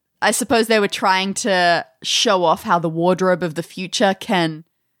I suppose they were trying to show off how the wardrobe of the future can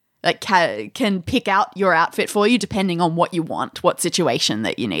pick out your outfit for you depending on what you want, what situation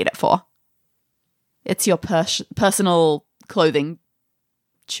that you need it for. It's your personal clothing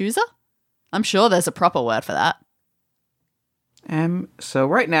chooser? I'm sure there's a proper word for that. So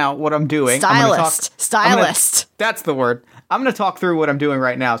right now, what I'm doing... Stylist. That's the word. I'm going to talk through what I'm doing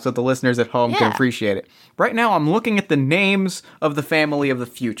right now so the listeners at home can appreciate it. Right now, I'm looking at the names of the family of the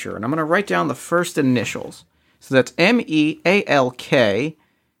future, and I'm going to write down the first initials. So that's MEALK...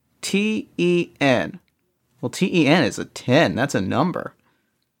 T-E-N. Well, T-E-N is a 10. That's a number.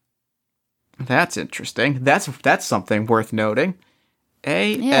 That's interesting. That's something worth noting.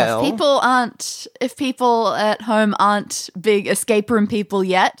 A-L. Yeah, if people at home aren't big escape room people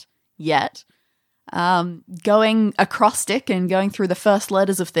yet, going acrostic and going through the first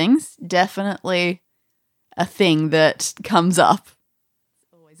letters of things, definitely a thing that comes up.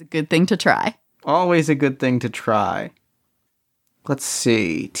 Always a good thing to try. Always a good thing to try. Let's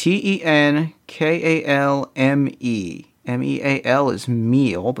see. T-E-N-K-A-L-M-E. M-E-A-L is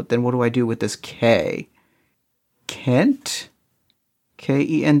meal, but then what do I do with this K? Kent?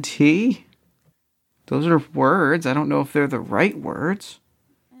 K-E-N-T? Those are words. I don't know if they're the right words.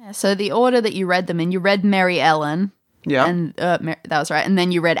 Yeah, so the order that you read them in, you read Mary Ellen. Yeah. And that was right. And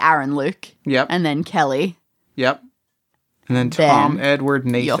then you read Aaron Luke. Yep. And then Kelly. Yep. And then Tom Edward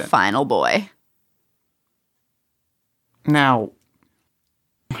Nathan. Your final boy. Now...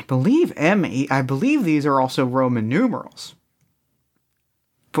 I believe these are also Roman numerals.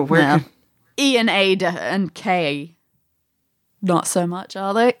 But where E and A and K, not so much,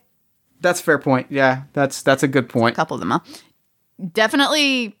 are they? That's a fair point. Yeah, that's a good point. A couple of them are.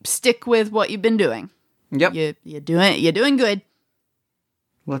 Definitely stick with what you've been doing. Yep. You're doing good.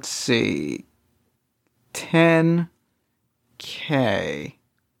 Let's see. 10K.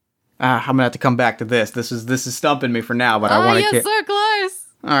 I'm gonna have to come back to this. This is stumping me for now, but I want to. You're so close.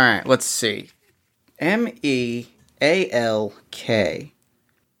 All right, let's see. MEALK.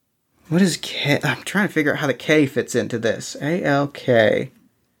 What is K? I'm trying to figure out how the K fits into this. A-L-K.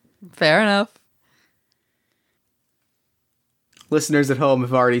 Fair enough. Listeners at home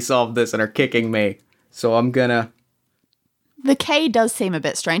have already solved this and are kicking me, so I'm gonna... The K does seem a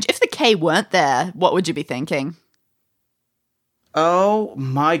bit strange. If the K weren't there, what would you be thinking? Oh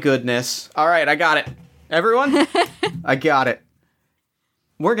my goodness. Alright, I got it. Everyone? I got it.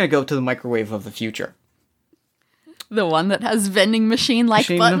 We're gonna go to the microwave of the future. The one that has vending machine-like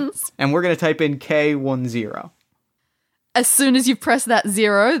buttons? And we're gonna type in K10. As soon as you press that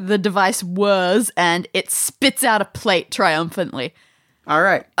 0, the device whirs and it spits out a plate triumphantly.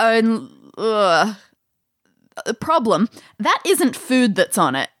 Alright. The problem, that isn't food that's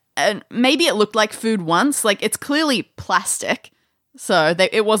on it. And maybe it looked like food once. Like, it's clearly plastic. So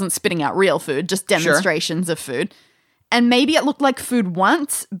it wasn't spitting out real food, just demonstrations of food. And maybe it looked like food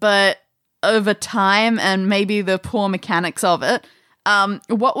once, but over time and maybe the poor mechanics of it,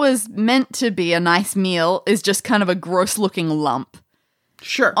 what was meant to be a nice meal is just kind of a gross-looking lump.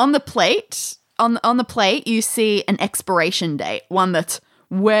 Sure. On the plate, on the plate, you see an expiration date, one that's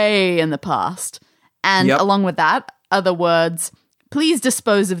way in the past. And along with that are the words, "Please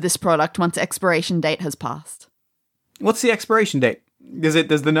dispose of this product once expiration date has passed." What's the expiration date? Is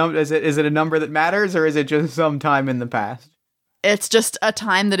it a number that matters, or is it just some time in the past? It's just a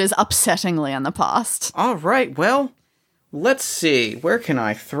time that is upsettingly in the past. All right, well, let's see. Where can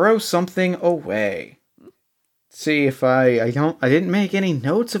I throw something away? See if I didn't make any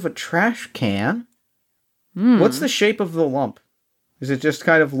notes of a trash can. What's the shape of the lump? Is it just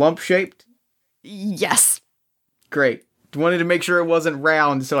kind of lump shaped? Yes. Great. Wanted to make sure it wasn't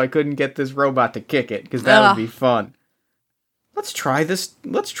round so I couldn't get this robot to kick it, because that would be fun. Let's try this.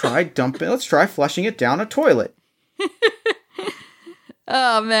 Let's try flushing it down a toilet.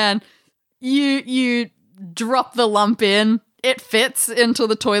 Oh, man. You drop the lump in. It fits into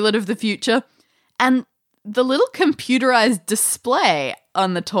the toilet of the future. And the little computerized display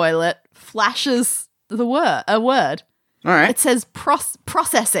on the toilet flashes a word. All right. It says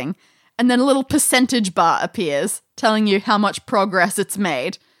processing, and then a little percentage bar appears telling you how much progress it's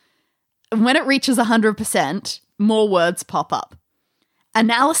made. And when it reaches 100%, more words pop up.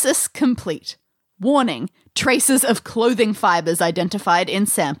 Analysis complete. Warning, traces of clothing fibers identified in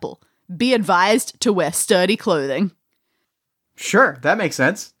sample. Be advised to wear sturdy clothing. Sure, that makes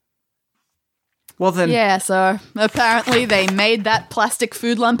sense. Well then... Yeah, so apparently they made that plastic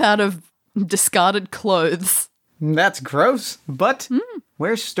food lump out of discarded clothes. That's gross, but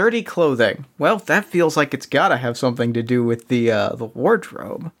wear sturdy clothing. Well, that feels like it's gotta have something to do with the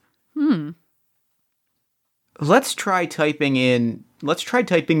wardrobe. Let's try typing in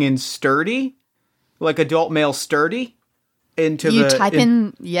sturdy, like adult male sturdy, into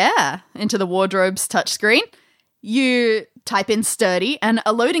the wardrobe's touchscreen. You type in sturdy, and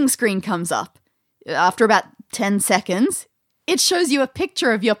a loading screen comes up. After about 10 seconds, it shows you a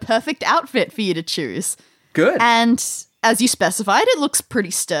picture of your perfect outfit for you to choose. Good. And as you specified, it looks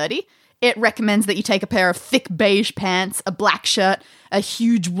pretty sturdy. It recommends that you take a pair of thick beige pants, a black shirt, a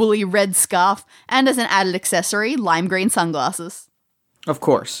huge woolly red scarf, and as an added accessory, lime green sunglasses. Of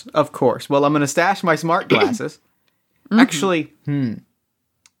course. Well, I'm going to stash my smart glasses. Actually,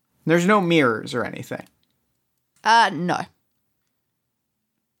 there's no mirrors or anything. No.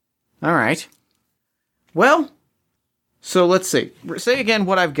 All right. Well, so let's see. Say again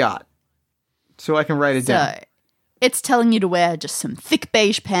what I've got, so I can write it down. It's telling you to wear just some thick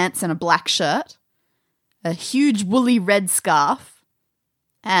beige pants and a black shirt, a huge woolly red scarf,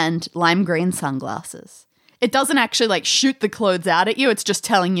 and lime green sunglasses. It doesn't actually, shoot the clothes out at you. It's just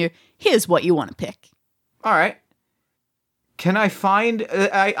telling you, here's what you want to pick. All right. Can I find...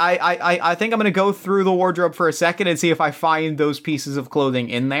 I think I'm going to go through the wardrobe for a second and see if I find those pieces of clothing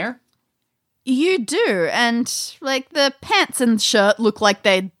in there. You do, and, the pants and shirt look like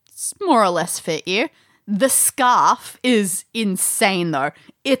they'd more or less fit you. The scarf is insane, though.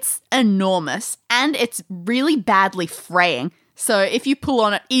 It's enormous, and it's really badly fraying. So if you pull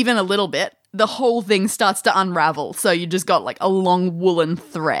on it even a little bit, the whole thing starts to unravel. So you just got, a long woolen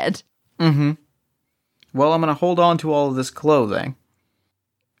thread. Mm-hmm. Well, I'm going to hold on to all of this clothing.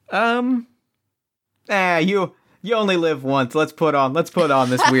 You only live once. Let's put on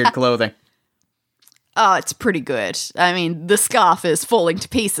this weird clothing. Oh, it's pretty good. I mean, the scarf is falling to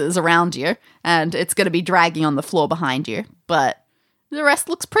pieces around you, and it's going to be dragging on the floor behind you, but the rest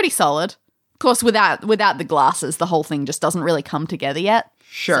looks pretty solid. Of course, without the glasses, the whole thing just doesn't really come together yet.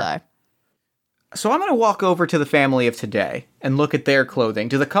 Sure. So I'm going to walk over to the family of today and look at their clothing.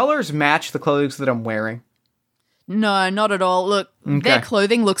 Do the colors match the clothes that I'm wearing? No, not at all. Look, Okay. their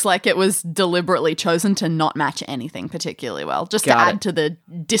clothing looks like it was deliberately chosen to not match anything particularly well, just to Got add it. to the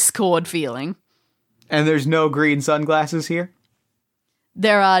discord feeling. And there's no green sunglasses here?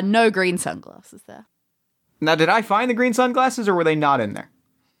 There are no green sunglasses there. Now, did I find the green sunglasses, or were they not in there?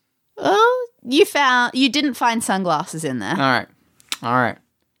 Oh, you didn't find sunglasses in there. All right.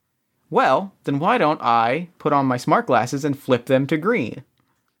 Well, then why don't I put on my smart glasses and flip them to green?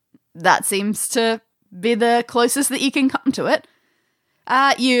 That seems to be the closest that you can come to it.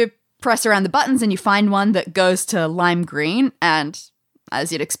 You press around the buttons and you find one that goes to lime green, and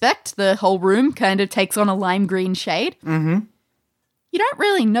as you'd expect, the whole room kind of takes on a lime green shade. Mm-hmm. You don't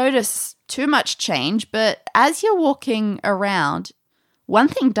really notice too much change, but as you're walking around, one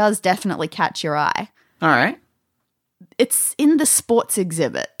thing does definitely catch your eye. All right. It's in the sports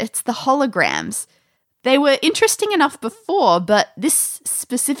exhibit. It's the holograms. They were interesting enough before, but this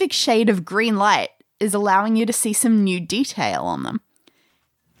specific shade of green light is allowing you to see some new detail on them.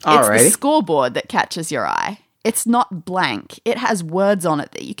 It's the scoreboard that catches your eye. It's not blank. It has words on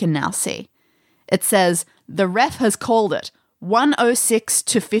it that you can now see. It says, the ref has called it 106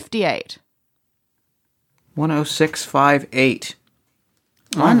 to 58. 106.58.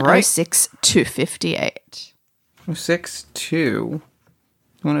 106 to 58. 106 to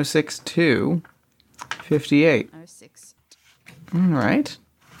 58. 106. All right.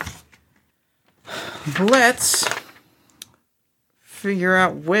 Let's figure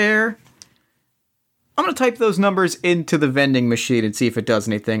out where. I'm going to type those numbers into the vending machine and see if it does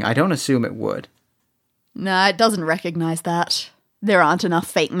anything. I don't assume it would. No, it doesn't recognize that. There aren't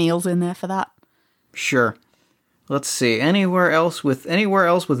enough fake meals in there for that. Sure. Let's see. Anywhere else with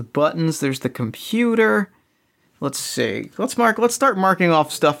buttons? There's the computer. Let's see. Let's start marking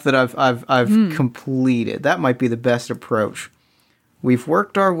off stuff that I've completed. That might be the best approach. We've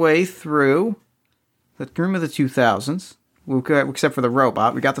worked our way through the room of the 2000s, except for the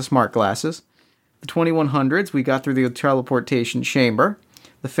robot. We got the smart glasses. The 2100s, we got through the teleportation chamber.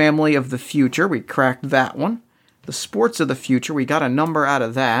 The family of the future, we cracked that one. The sports of the future, we got a number out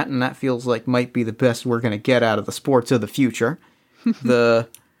of that, and that feels like might be the best we're going to get out of the sports of the future. The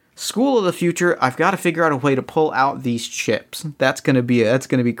school of the future, I've got to figure out a way to pull out these chips. That's going to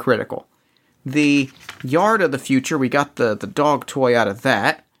be critical. The yard of the future, we got the dog toy out of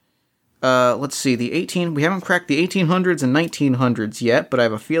that. Let's see, we haven't cracked the 1800s and 1900s yet, but I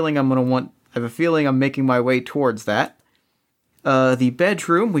have a feeling I'm making my way towards that. The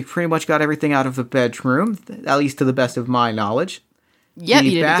bedroom, we pretty much got everything out of the bedroom, at least to the best of my knowledge. Yep,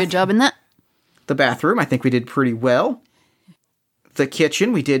 you did a good job in that. The bathroom, I think we did pretty well. The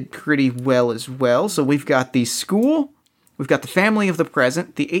kitchen, we did pretty well as well. So we've got the school, we've got the family of the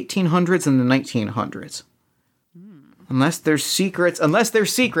present, the 1800s and the 1900s. Unless there's secrets,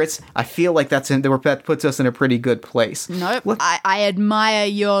 I feel like that puts us in a pretty good place. Nope, I admire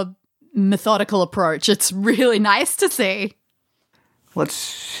your methodical approach. It's really nice to see. Let's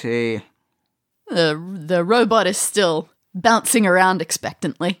see. The robot is still bouncing around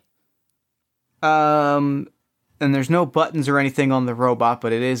expectantly. And there's no buttons or anything on the robot,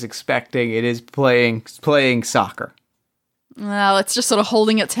 but it is playing soccer. Well, it's just sort of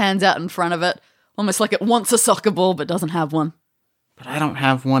holding its hands out in front of it, almost like it wants a soccer ball but doesn't have one. But I don't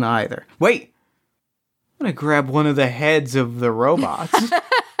have one either. Wait! I'm gonna grab one of the heads of the robots.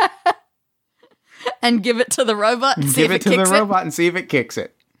 And give it to the robot and see if it kicks it? Give it to the robot and see if it kicks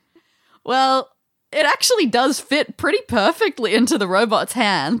it. Well, it actually does fit pretty perfectly into the robot's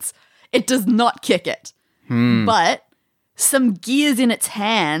hands. It does not kick it. But some gears in its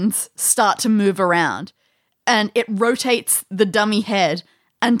hands start to move around. And it rotates the dummy head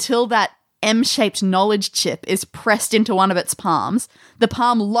until that M-shaped knowledge chip is pressed into one of its palms. The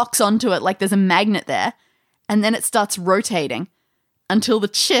palm locks onto it like there's a magnet there. And then it starts rotating until the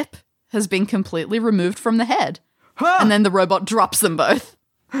chip has been completely removed from the head. Huh! And then the robot drops them both.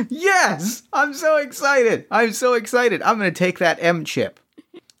 Yes! I'm so excited! I'm going to take that M chip.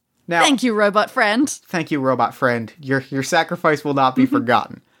 Now, Thank you, robot friend. Thank you, robot friend. Your sacrifice will not be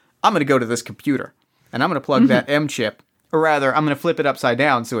forgotten. I'm going to go to this computer, and I'm going to plug that M chip. Or rather, I'm going to flip it upside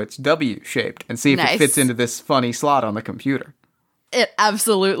down so it's W-shaped and see if it fits into this funny slot on the computer. It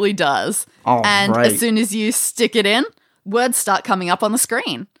absolutely does. All and right. as soon as you stick it in, words start coming up on the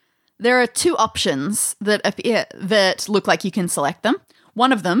screen. There are two options that appear that look like you can select them.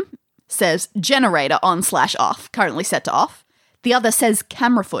 One of them says generator on/off, currently set to off. The other says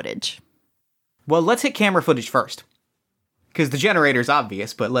camera footage. Well, let's hit camera footage first. Because the generator's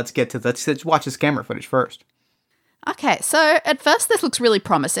obvious, but let's watch this camera footage first. Okay, so at first this looks really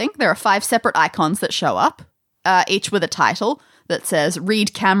promising. There are 5 separate icons that show up, each with a title that says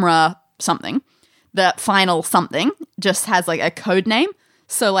read camera something. the final something just has like a code name.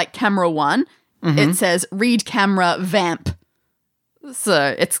 So like camera 1, it says read camera vamp.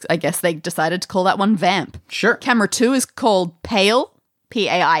 So I guess they decided to call that one vamp. Sure. Camera 2 is called pale,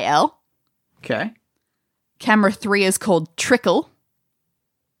 P-A-I-L. Okay. Camera 3 is called trickle.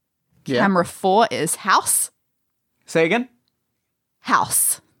 Yeah. Camera 4 is house. Say again?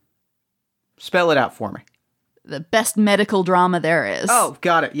 House. Spell it out for me. The best medical drama there is. Oh,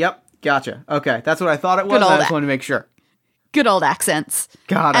 got it. Yep. Gotcha. Okay. That's what I thought it was. I just wanted to make sure. Good old accents.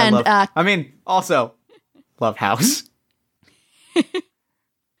 God, I love... also, love House.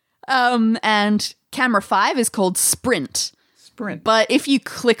 And camera 5 is called sprint. Sprint. But if you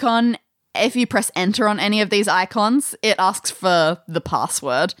press enter on any of these icons, it asks for the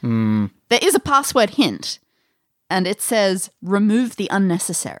password. There is a password hint, and it says remove the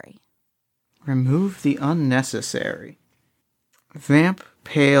unnecessary. Remove the unnecessary. Vamp,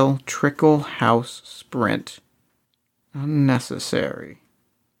 pale, trickle, house, sprint. Unnecessary.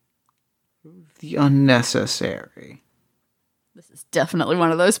 Remove the unnecessary. This is definitely one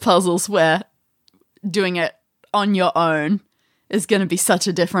of those puzzles where doing it on your own is going to be such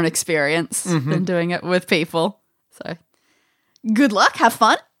a different experience than doing it with people. So, good luck. Have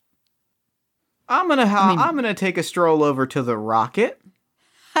fun. I'm gonna take a stroll over to the rocket.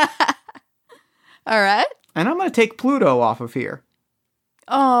 All right. And I'm gonna take Pluto off of here.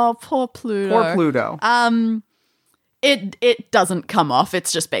 Oh, poor Pluto. Poor Pluto. It doesn't come off.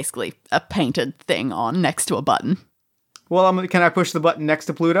 It's just basically a painted thing on next to a button. Well, can I push the button next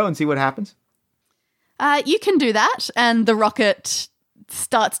to Pluto and see what happens? You can do that, and the rocket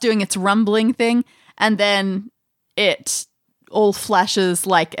starts doing its rumbling thing, and then it all flashes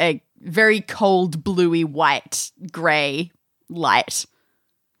like a very cold, bluey, white, grey light.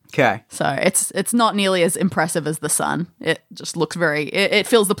 Okay. So it's not nearly as impressive as the sun. It just looks it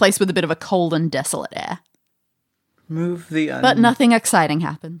fills the place with a bit of a cold and desolate air. But nothing exciting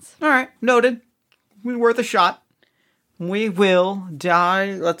happens. All right, noted. Worth a shot. We will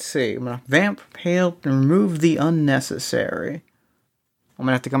die. Let's see. I'm gonna vamp, pale, and remove the unnecessary. I'm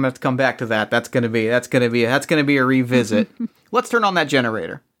gonna have to come back to that. That's gonna be a revisit. Let's turn on that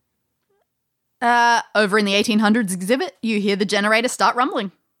generator. Over in the 1800s exhibit, you hear the generator start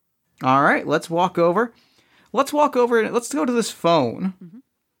rumbling. All right, let's walk over. Let's go to this phone.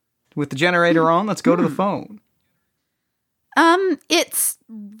 With the generator on, let's go to the phone. It's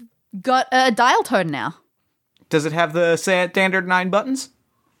got a dial tone now. Does it have the standard 9 buttons?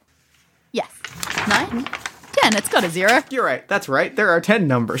 Yes. 9? 10, it's got a 0. You're right, that's right. There are 10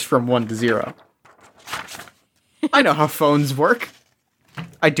 numbers from 1 to 0. I know how phones work.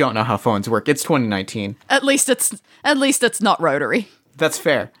 I don't know how phones work. It's 2019. At least it's not rotary. That's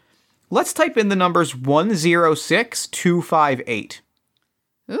fair. Let's type in the numbers 106258.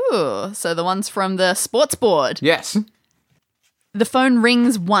 Ooh, so the ones from the sports board. Yes. The phone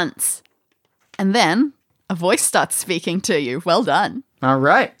rings once, and then a voice starts speaking to you. Well done. All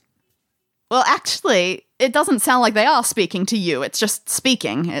right. Well, actually, it doesn't sound like they are speaking to you. It's just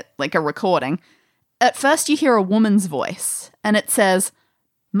speaking, like a recording. At first, you hear a woman's voice, and it says,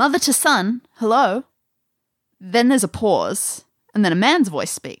 "Mother to son, hello." Then there's a pause, and then a man's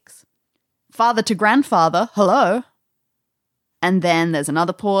voice speaks. "Father to grandfather, hello." And then there's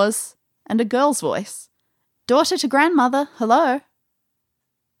another pause, and a girl's voice. "Daughter to grandmother, hello."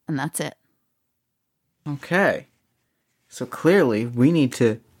 And that's it. Okay. So clearly we need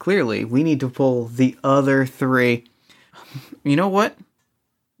to pull the other 3. You know what?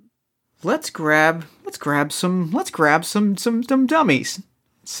 Let's grab some dummies.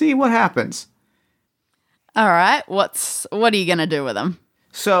 See what happens. All right. What are you going to do with them?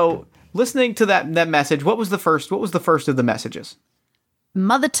 So, listening to that message, what was the first of the messages?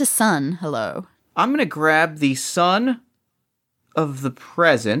 Mother to son, hello. I'm going to grab the son of the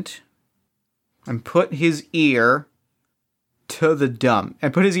present and put his ear to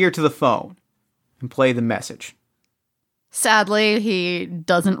the phone and play the message. Sadly, he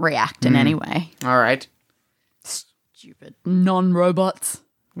doesn't react in any way. All right. Stupid non-robots.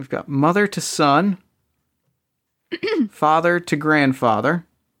 We've got mother to son, father to grandfather,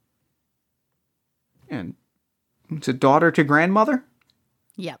 and it's a daughter to grandmother?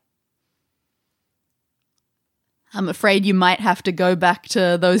 Yep. I'm afraid you might have to go back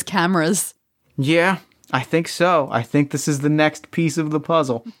to those cameras. Yeah, I think so. I think this is the next piece of the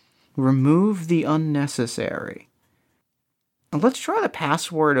puzzle. Remove the unnecessary. Let's try the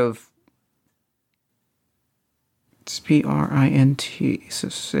password of... It's PRINT, so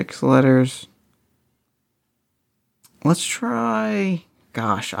 6 letters. Let's try...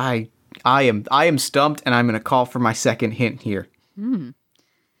 Gosh, I am stumped, and I'm going to call for my second hint here.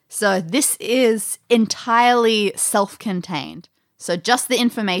 So this is entirely self-contained. So just the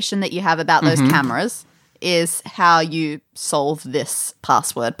information that you have about those cameras is how you solve this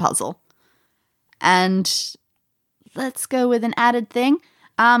password puzzle. And let's go with an added thing.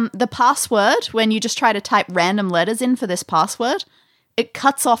 The password, when you just try to type random letters in for this password, it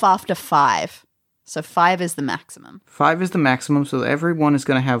cuts off after 5. So 5 is the maximum. 5 is the maximum, so everyone is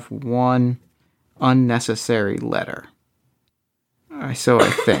going to have one unnecessary letter. So I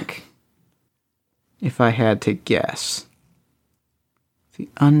think, if I had to guess, the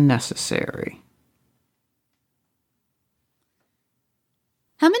unnecessary.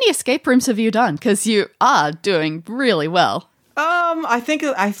 How many escape rooms have you done? Because you are doing really well.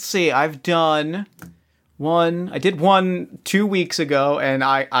 I've done one. I did one 2 weeks ago, and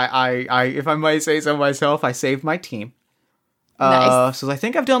I, if I might say so myself, I saved my team. Nice. So I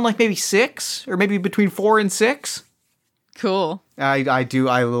think I've done like maybe 6, or maybe between 4 and 6. Cool.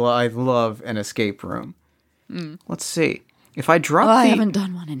 I love an escape room. Let's see. If I drop I haven't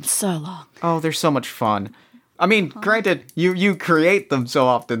done one in so long. Oh, they're so much fun. I mean, granted, you create them so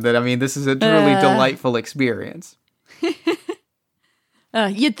often that, I mean, this is a truly delightful experience.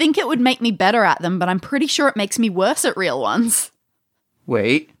 You'd think it would make me better at them, but I'm pretty sure it makes me worse at real ones.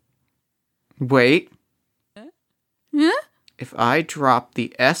 Wait. Yeah? If I drop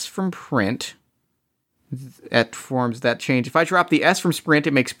the S from print, that forms that change. If I drop the S from sprint,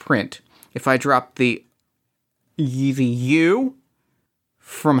 it makes print. If I drop the U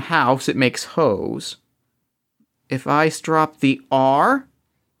from house, it makes hose. If I drop the R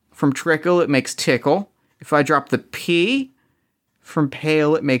from trickle, it makes tickle. If I drop the P from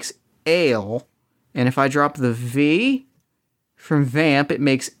pale, it makes ale. And if I drop the V from vamp, it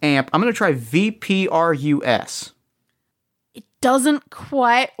makes amp. I'm going to try VPRUS. It doesn't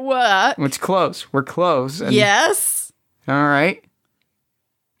quite work. It's close. We're close. Yes. All right.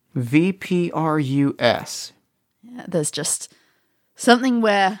 VPRUS. Yeah, there's just something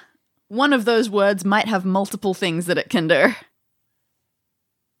where one of those words might have multiple things that it can do.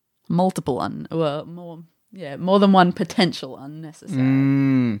 More than one potential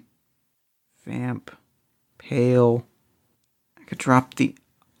unnecessary. Vamp. Pale. I could drop the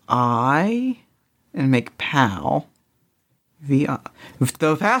I and make pal. The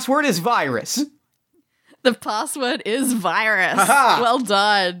password is virus. The password is virus. Ha-ha! Well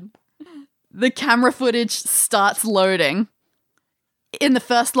done. The camera footage starts loading. In the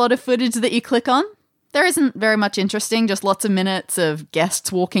first lot of footage that you click on, there isn't very much interesting, just lots of minutes of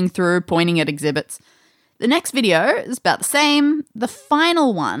guests walking through, pointing at exhibits. The next video is about the same. The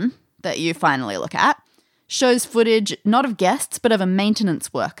final one that you finally look at shows footage not of guests, but of a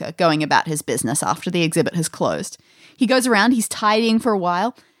maintenance worker going about his business after the exhibit has closed. He goes around, he's tidying for a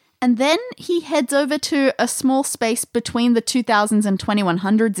while, and then he heads over to a small space between the 2000s and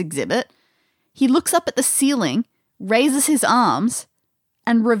 2100s exhibit. He looks up at the ceiling, raises his arms,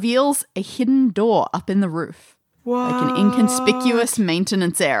 and reveals a hidden door up in the roof. What? Like an inconspicuous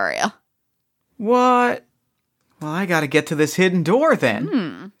maintenance area. What? Well, I gotta get to this hidden door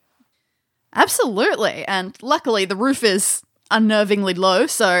then. Absolutely. And luckily the roof is unnervingly low,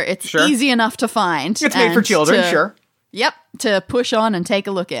 so it's easy enough to find. It's made for children, sure. Yep, to push on and take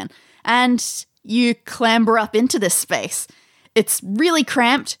a look in. And you clamber up into this space. It's really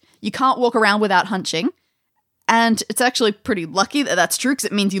cramped. You can't walk around without hunching. And it's actually pretty lucky that that's true, because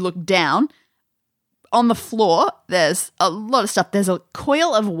it means you look down. On the floor, there's a lot of stuff. There's a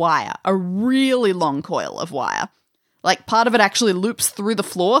coil of wire, a really long coil of wire. Like, part of it actually loops through the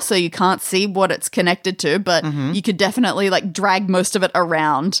floor, so you can't see what it's connected to, but you could definitely, like, drag most of it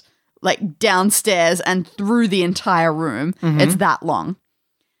around, like, downstairs and through the entire room. It's that long.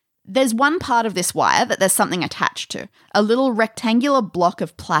 There's one part of this wire that there's something attached to, a little rectangular block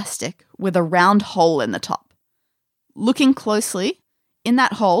of plastic with a round hole in the top. Looking closely, in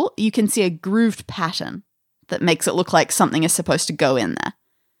that hole, you can see a grooved pattern that makes it look like something is supposed to go in there.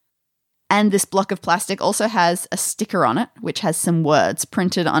 And this block of plastic also has a sticker on it, which has some words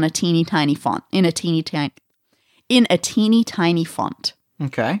printed on a teeny tiny font, in a teeny tiny font.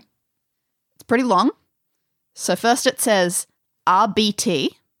 Okay. It's pretty long. So first it says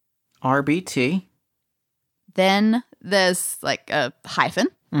RBT. RBT. Then there's like a hyphen.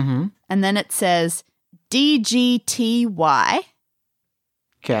 Mm-hmm. And then it says DGTY.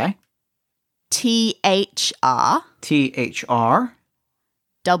 Okay. THR. THR.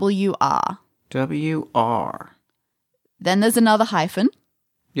 WR. WR. Then there's another hyphen.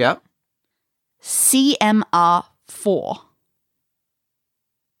 Yep. CMR4.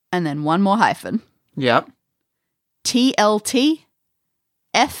 And then one more hyphen. Yep. TLT.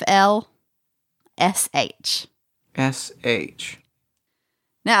 FL. SH. SH.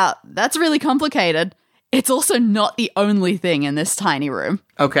 Now, that's really complicated. It's also not the only thing in this tiny room.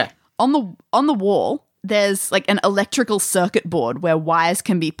 Okay. On the wall, there's like an electrical circuit board where wires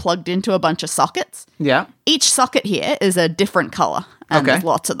can be plugged into a bunch of sockets. Yeah. Each socket here is a different color, and Okay. there's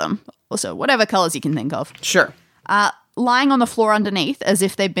lots of them. Also, whatever colors you can think of. Sure. Lying on the floor underneath, as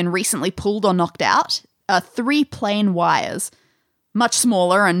if they've been recently pulled or knocked out, are 3 plain wires, much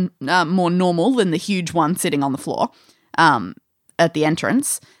smaller and more normal than the huge one sitting on the floor at the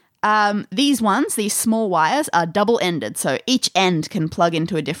entrance. These small wires, are double-ended, so each end can plug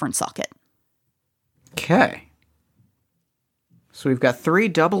into a different socket. Okay. So we've got 3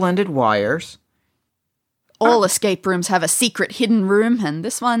 double-ended wires. All escape rooms have a secret hidden room, and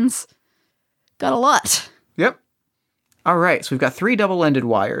this one's got a lot. Yep. All right, so we've got 3 double-ended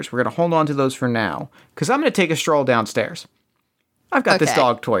wires. We're going to hold on to those for now, because I'm going to take a stroll downstairs. I've got this Okay.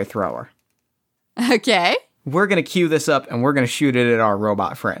 dog toy thrower. Okay. We're going to cue this up, and we're going to shoot it at our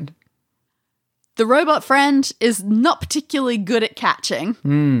robot friend. The robot friend is not particularly good at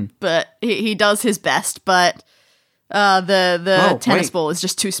catching, but he does his best, but the tennis wait. ball is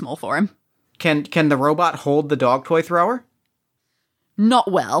just too small for him. Can the robot hold the dog toy thrower?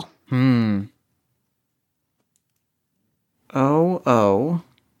 Not well. Oh.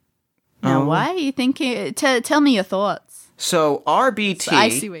 Now, why are you thinking? Tell me your thoughts. So RBT. I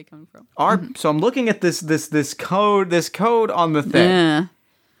see where you're coming from. So I'm looking at this code on the thing. Yeah.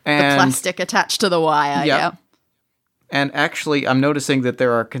 The And, plastic attached to the wire. Yeah. and actually, I'm noticing that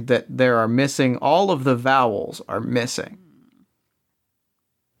there are missing. All of the vowels are missing.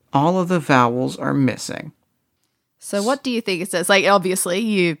 All of the vowels are missing. So what do you think it says? Like, obviously,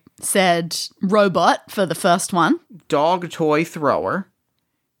 you said robot for the first one. Dog toy thrower.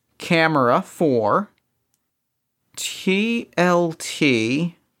 Camera 4.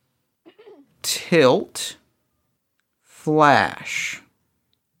 TLT. Tilt. Flash.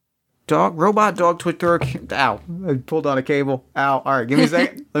 Robot dog toy thrower. Ow! I pulled on a cable. Ow! All right, give me a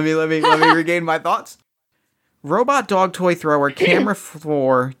second. let me regain my thoughts. Robot dog toy thrower. Camera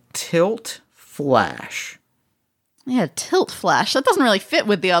 4. Tilt. Flash. Yeah, tilt flash. That doesn't really fit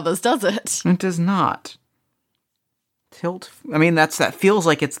with the others, does it? It does not. Tilt. I mean, that feels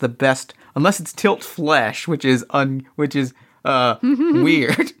like it's the best, unless it's tilt flesh, which is weird.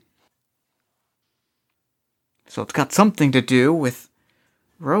 So it's got something to do with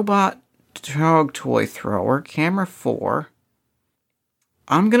robot dog toy thrower, camera 4.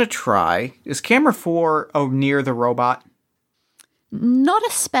 I'm gonna try. Is camera 4 near the robot? Not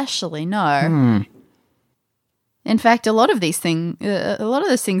especially, no. In fact, a lot of those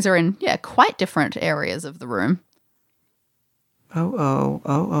things are in quite different areas of the room.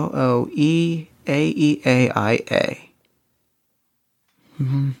 EAEAIA.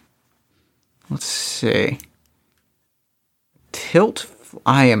 Let's see. Tilt.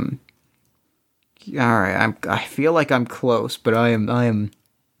 I feel like I'm close, but I am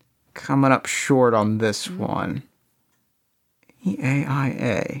coming up short on this one.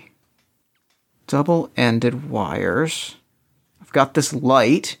 EAIA. Double-ended wires. I've got this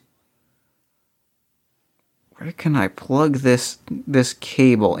light. Where can I plug this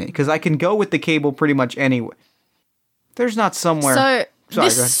cable in? Because I can go with the cable pretty much anywhere. There's not somewhere. So Sorry, go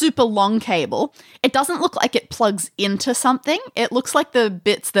ahead. this super long cable, it doesn't look like it plugs into something. It looks like the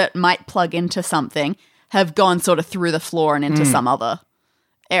bits that might plug into something have gone sort of through the floor and into some other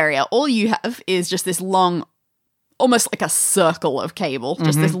area. All you have is just this long, almost like a circle of cable,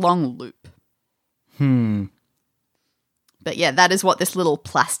 just this long loop. But yeah, that is what this little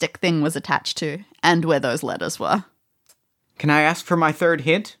plastic thing was attached to, and where those letters were. Can I ask for my third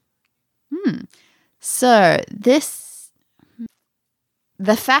hint? So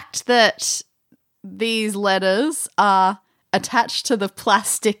the fact that these letters are attached to the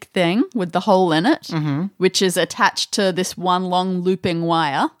plastic thing with the hole in it, which is attached to this one long looping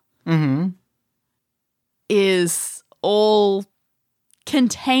wire, is all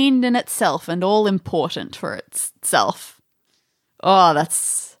contained in itself and all important for itself. Oh,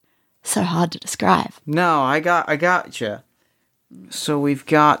 that's so hard to describe. No, I gotcha. So we've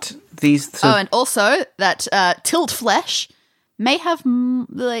got these. And also that tilt flesh may have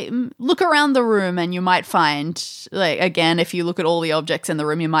look around the room and you might find, like, again, if you look at all the objects in the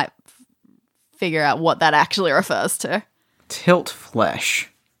room, you might figure out what that actually refers to. Tilt flesh.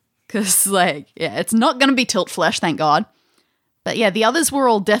 Because, it's not going to be tilt flesh, thank God. But yeah, the others were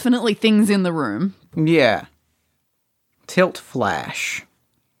all definitely things in the room. Yeah. Tilt flash.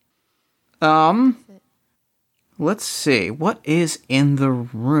 Let's see. What is in the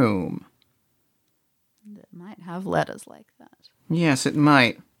room? It might have letters like that. Yes, it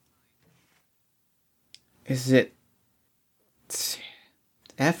might. Is it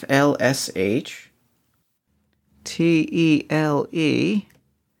FLSH. TELEF.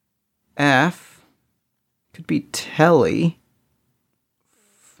 Could be telly.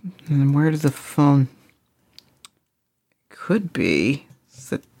 And where does the phone... Could be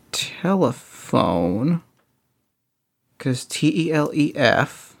the telephone. Because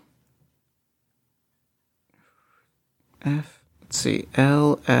TELEF. Let's see,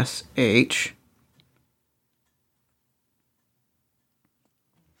 LSH.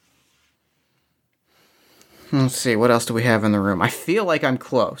 Let's see, what else do we have in the room? I feel like I'm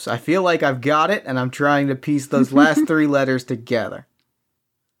close. I feel like I've got it, and I'm trying to piece those last 3 letters together.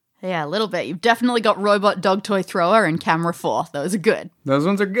 Yeah, a little bit. You've definitely got robot, dog toy thrower, and camera 4. Those are good. Those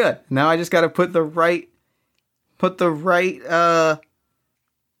ones are good. Now I just gotta put the right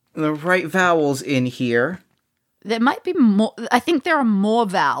vowels in here. There might be more. I think there are more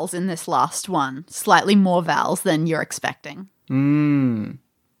vowels in this last one. Slightly more vowels than you're expecting.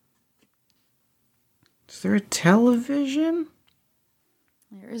 Is there a television?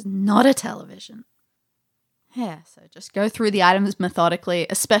 There is not a television. Yeah, so just go through the items methodically,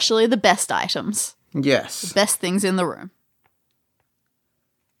 especially the best items. Yes. The best things in the room.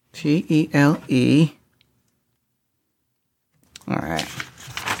 TELE. All right.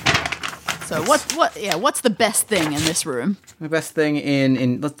 So what's the best thing in this room? The best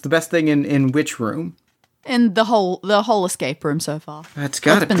thing what's the best thing in which room? In the whole escape room so far. That's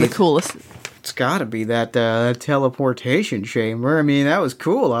gotta been be the coolest. It's gotta be that teleportation chamber. I mean, that was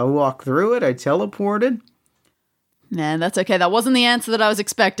cool. I walked through it. I teleported. Man, that's okay. That wasn't the answer that I was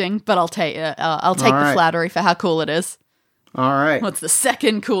expecting, but I'll take the flattery for how cool it is. All right. What's the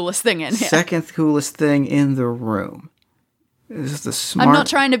second coolest thing in here? Second coolest thing in the room. This is the smart. I'm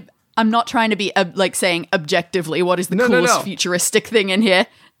not trying to be saying objectively what is the coolest futuristic thing in here.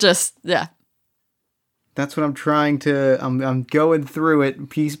 Just yeah. That's what I'm trying to. I'm going through it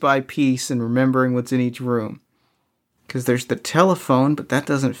piece by piece and remembering what's in each room. Because there's the telephone, but that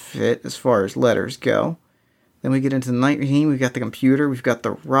doesn't fit as far as letters go. Then we get into the night regime. We've got the computer. We've got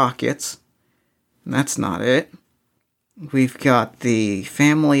the rockets. And that's not it. We've got the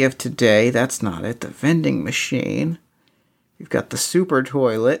family of today. That's not it. The vending machine. We've got the super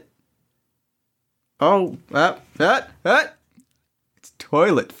toilet. Oh, it's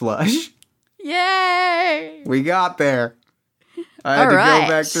toilet flush. Yay! We got there. I had to go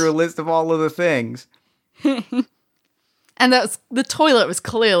back through a list of all of the things. And the toilet was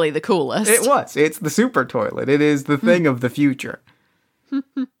clearly the coolest. It was. It's the super toilet. It is the thing of the future.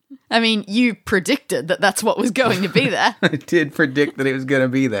 I mean, you predicted that that's what was going to be there. I did predict that it was going to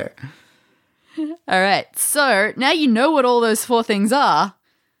be there. All right. So now you know what all those 4 things are.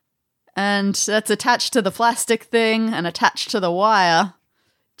 And that's attached to the plastic thing and attached to the wire.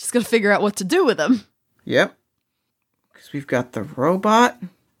 Just got to figure out what to do with them. Yep. Because we've got the robot,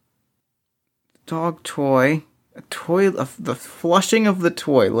 dog toy, the flushing of the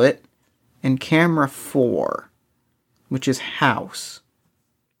toilet, and camera 4, which is house.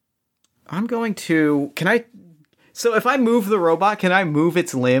 I'm going to... So if I move the robot, can I move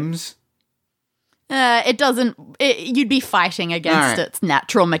its limbs? It doesn't... you'd be fighting against its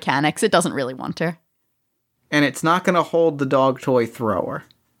natural mechanics. It doesn't really want to. And it's not going to hold the dog toy thrower?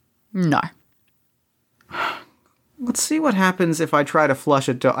 No. Let's see what happens if I try to flush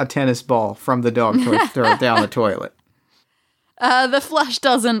a tennis ball from the dog toy throw down the toilet. The flush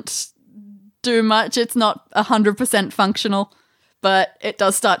doesn't do much. It's not 100% functional, but it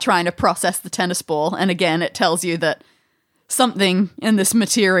does start trying to process the tennis ball. And again, it tells you that something in this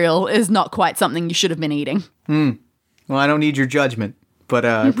material is not quite something you should have been eating. Well, I don't need your judgment, but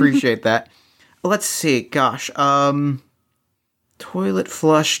I appreciate that. Let's see. Gosh. Toilet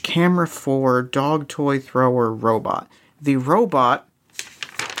flush, camera 4, dog toy thrower, robot. The robot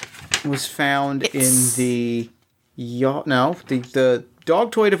was found in the the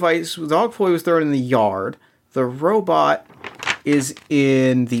dog toy device. The dog toy was thrown in the yard. The robot is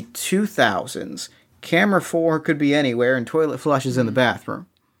in the 2000s. Camera 4 could be anywhere, and toilet flush is in the bathroom.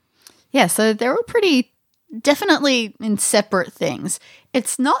 Yeah, so they're all pretty definitely in separate things.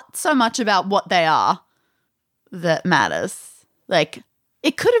 It's not so much about what they are that matters. Like,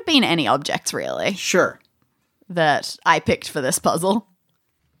 it could have been any objects, really. Sure. That I picked for this puzzle.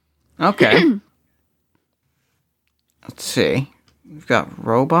 Okay. Let's see. We've got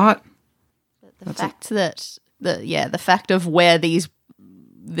robot. The fact of where this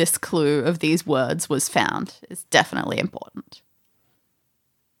clue of these words was found is definitely important.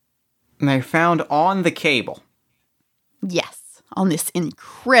 And they're found on the cable. Yes, on this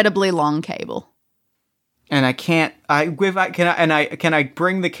incredibly long cable. And can I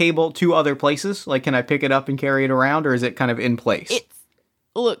bring the cable to other places? Like, can I pick it up and carry it around, or is it kind of in place?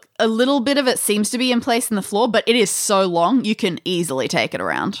 look, a little bit of it seems to be in place in the floor, but it is so long, you can easily take it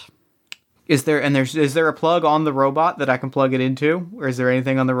around. Is there a plug on the robot that I can plug it into? Or is there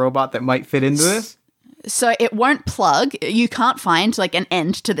anything on the robot that might fit into this? So it won't plug. You can't find, like, an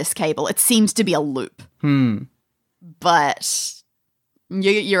end to this cable. It seems to be a loop. But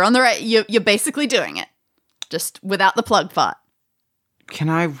you're on the right... You're basically doing it. Just without the plug part. Can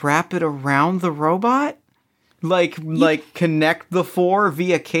I wrap it around the robot? Like connect the 4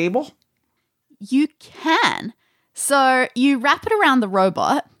 via cable? You can. So you wrap it around the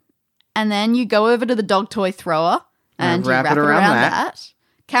robot, and then you go over to the dog toy thrower, and you wrap it around that.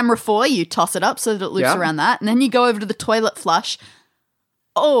 Camera 4, you toss it up so that it loops around that, and then you go over to the toilet flush.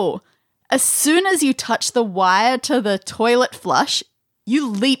 Oh, as soon as you touch the wire to the toilet flush, you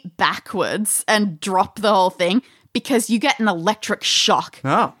leap backwards and drop the whole thing because you get an electric shock.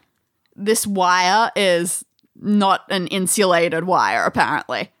 Oh. This wire is not an insulated wire,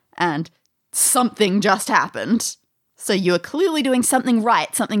 apparently, and something just happened. So you are clearly doing something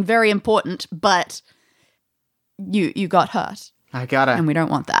right, something very important, but you got hurt. And we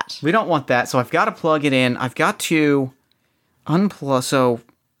don't want that. We don't want that, so I've got to plug it in. I've got to unplug,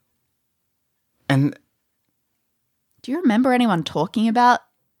 and... Do you remember anyone talking about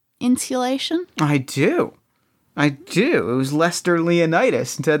insulation? I do. It was Lester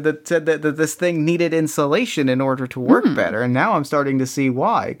Leonidas said that this thing needed insulation in order to work better, and now I'm starting to see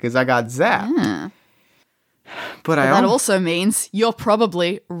why, because I got zapped. Yeah. But that also means you're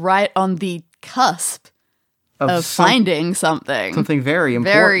probably right on the cusp of finding something. Something very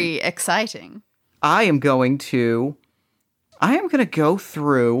important. Very exciting. I'm going to go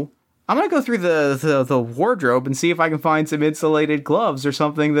through the wardrobe and see if I can find some insulated gloves or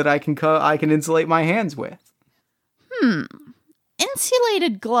something that I can insulate my hands with.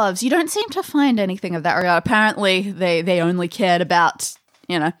 Insulated gloves. You don't seem to find anything of that regard. Apparently, they only cared about,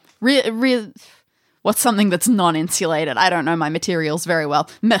 what's something that's non-insulated? I don't know my materials very well.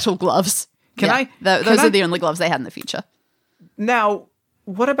 Metal gloves. Those are the only gloves they had in the future. Now,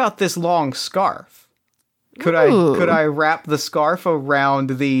 what about this long scarf? Could I wrap the scarf around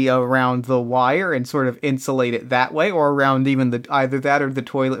the wire and sort of insulate it that way, or around even either that or the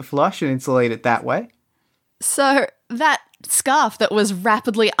toilet flush and insulate it that way? So that scarf that was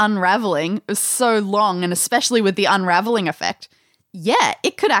rapidly unraveling was so long, and especially with the unraveling effect,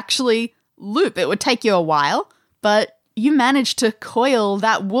 it could actually loop. It would take you a while, but you managed to coil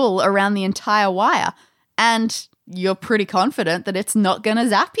that wool around the entire wire, and you're pretty confident that it's not going to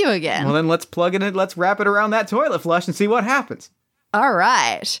zap you again. Well, then let's plug it in. Let's wrap it around that toilet flush and see what happens. All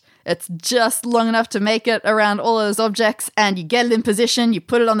right. It's just long enough to make it around all those objects, and you get it in position, you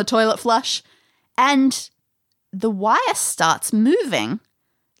put it on the toilet flush, and the wire starts moving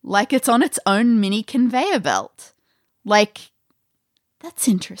like it's on its own mini conveyor belt. Like, that's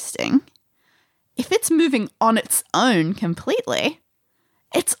interesting. If it's moving on its own completely,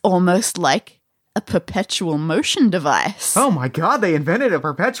 it's almost like a perpetual motion device. Oh my god, they invented a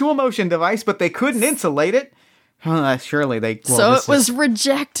perpetual motion device, but they couldn't insulate it? Surely they... Well, so it was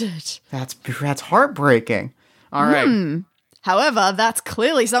rejected. That's heartbreaking. All right. However, that's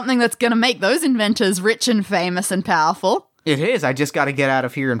clearly something that's going to make those inventors rich and famous and powerful. It is. I just got to get out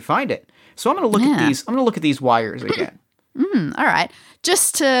of here and find it. So I'm going to look at these. I'm going to look at these wires again. All right.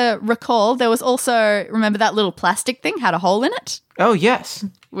 Just to recall, there was also, remember that little plastic thing had a hole in it? Oh, yes.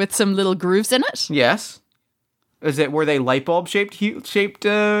 With some little grooves in it? Yes. Were they light bulb shaped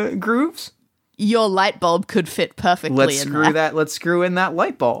grooves? Your light bulb could fit perfectly in there. Let's screw in that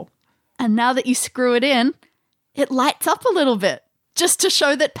light bulb. And now that you screw it in, it lights up a little bit, just to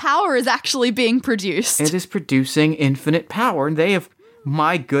show that power is actually being produced. It is producing infinite power, and they have...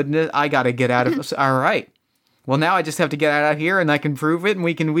 My goodness, I gotta get out of this. All right. Well, now I just have to get out of here, and I can prove it, and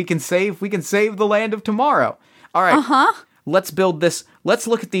we can save the land of tomorrow. All right. Let's build this. Let's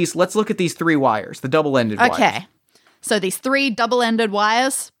look at these 3 wires, the double-ended wires. Okay. So these 3 double-ended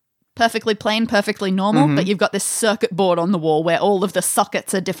wires, perfectly plain, perfectly normal, but you've got this circuit board on the wall where all of the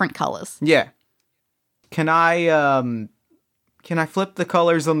sockets are different colors. Yeah. Can I flip the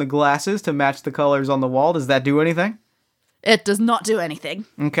colors on the glasses to match the colors on the wall? Does that do anything? It does not do anything.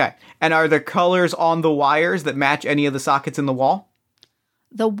 Okay. And are there colors on the wires that match any of the sockets in the wall?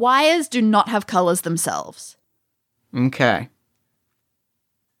 The wires do not have colors themselves. Okay.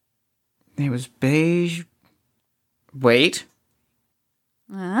 It was beige. Wait.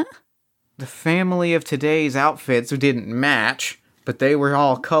 Huh? The family of today's outfits didn't match, but they were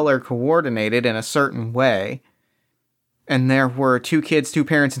all color coordinated in a certain way. And there were 2 kids, 2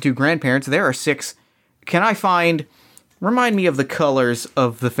 parents, and 2 grandparents. There are 6. Remind me of the colors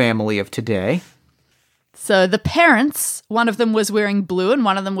of the family of today. So the parents, one of them was wearing blue and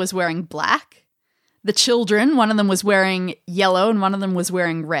one of them was wearing black. The children, one of them was wearing yellow and one of them was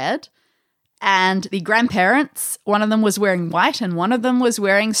wearing red. And the grandparents, one of them was wearing white and one of them was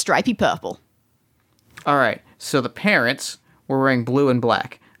wearing stripy purple. All right. So the parents were wearing blue and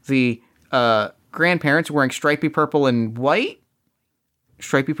black. The grandparents were wearing stripy purple and white.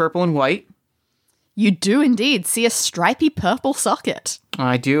 Stripy purple and white. You do indeed see a stripy purple socket.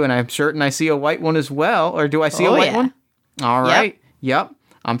 I do, and I'm certain I see a white one as well. Or do I see a white one? All right. Yep.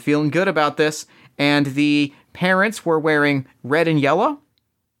 I'm feeling good about this. And the parents were wearing red and yellow?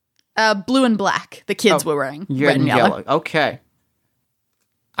 Blue and black. The kids were wearing red and yellow. Okay.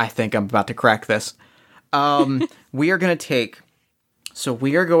 I think I'm about to crack this. We are going to take...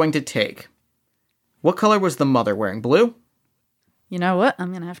 What color was the mother wearing? Blue? You know what?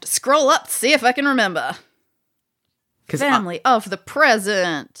 I'm going to have to scroll up to see if I can remember. Family of the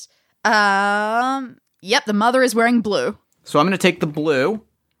present. Yep, the mother is wearing blue. So I'm going to take the blue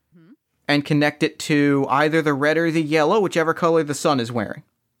and connect it to either the red or the yellow, whichever color the son is wearing.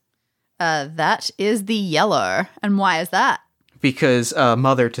 That is the yellow. And why is that? Because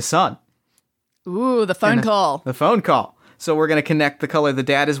mother to son. Ooh, the phone call. The phone call. So we're going to connect the color the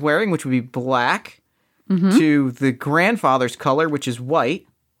dad is wearing, which would be black, to the grandfather's color, which is white.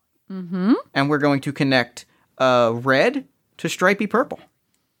 Mm-hmm. And we're going to connect red to stripy purple.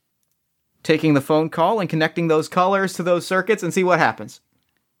 Taking the phone call and connecting those colors to those circuits and see what happens.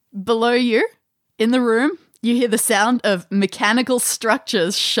 Below you, in the room, you hear the sound of mechanical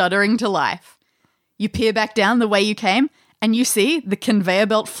structures shuddering to life. You peer back down the way you came, and you see the conveyor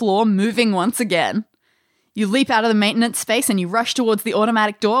belt floor moving once again. You leap out of the maintenance space and you rush towards the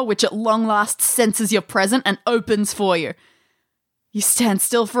automatic door, which at long last senses your presence and opens for you. You stand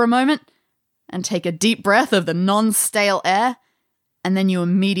still for a moment and take a deep breath of the non-stale air, and then you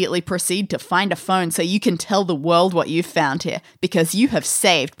immediately proceed to find a phone so you can tell the world what you've found here, because you have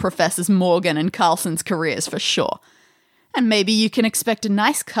saved Professors Morgan and Carlson's careers for sure. And maybe you can expect a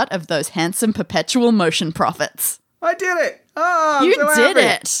nice cut of those handsome perpetual motion profits. I did it! Oh, I'm you so did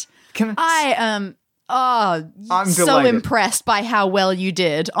happy. it! I'm so delighted. impressed by how well you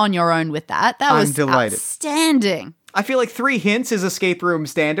did on your own with that. That was delighted. Outstanding. I feel like 3 hints is escape room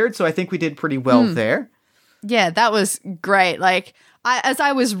standard, so I think we did pretty well there. Yeah, that was great. Like, as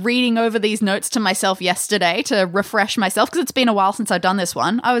I was reading over these notes to myself yesterday to refresh myself, because it's been a while since I've done this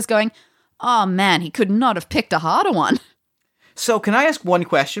one, I was going, oh man, he could not have picked a harder one. So can I ask one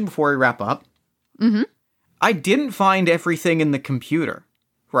question before we wrap up? Mm-hmm. I didn't find everything in the computer,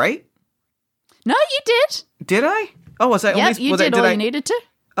 right? No, you did. Did I? Oh, was I? Yep, you did all you needed to.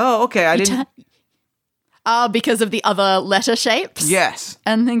 Oh, okay. I didn't. Because of the other letter shapes? Yes.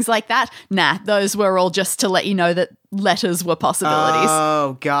 And things like that? Nah, those were all just to let you know that letters were possibilities.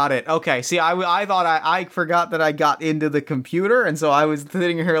 Oh, got it. Okay. See, I thought I forgot that I got into the computer, and so I was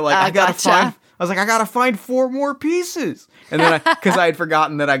sitting here like, I gotta find 4 more pieces. And then because I had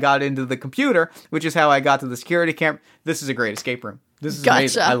forgotten that I got into the computer, which is how I got to the security camera. This is a great escape room. This is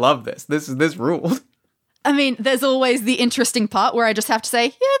amazing. I love this. This ruled. I mean, there's always the interesting part where I just have to say,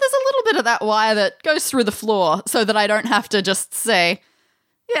 yeah, there's a little bit of that wire that goes through the floor, so that I don't have to just say,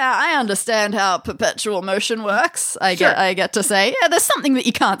 yeah, I understand how perpetual motion works. I get to say, yeah, there's something that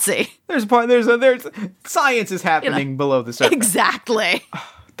you can't see. There's science is happening below the surface. Exactly.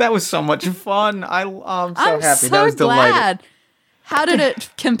 That was so much fun. I'm so happy. So that was delighted. Glad. How did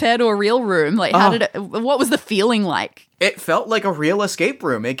it compare to a real room? Like, what was the feeling like? It felt like a real escape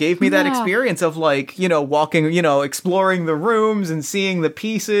room. It gave me that experience of like, walking, exploring the rooms and seeing the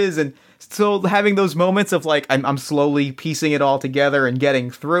pieces. And so having those moments of like, I'm slowly piecing it all together and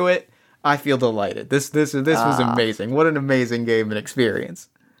getting through it. I feel delighted. This was amazing. What an amazing game and experience.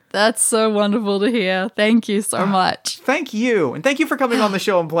 That's so wonderful to hear. Thank you so much. Thank you. And thank you for coming on the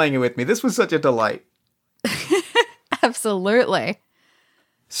show and playing it with me. This was such a delight. Absolutely.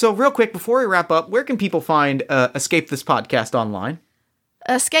 So real quick, before we wrap up, where can people find Escape This Podcast online?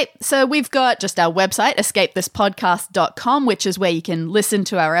 So we've got just our website, escapethispodcast.com, which is where you can listen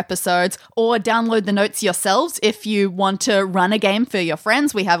to our episodes or download the notes yourselves if you want to run a game for your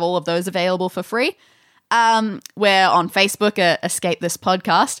friends. We have all of those available for free. We're on Facebook at Escape This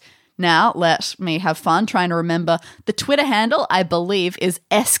Podcast. Now, let me have fun trying to remember. The Twitter handle, I believe, is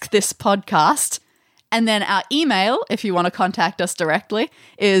EskThisPodcast. And then our email, if you want to contact us directly,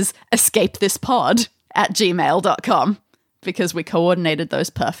 is escapethispod@gmail.com, because we coordinated those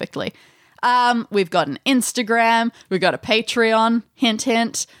perfectly. We've got an Instagram, we've got a Patreon, hint,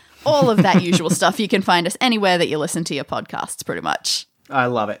 hint, all of that usual stuff. You can find us anywhere that you listen to your podcasts, pretty much. I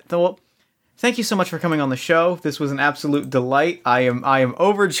love it. Well, Thank you so much for coming on the show. This was an absolute delight. I am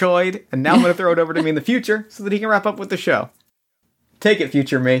overjoyed, and now I'm going to throw it over to me in the future so that he can wrap up with the show. Take it,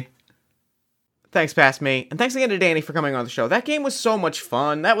 future me. Thanks, past me. And thanks again to Danny for coming on the show. That game was so much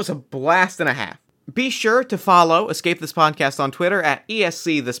fun. That was a blast and a half. Be sure to follow Escape This Podcast on Twitter at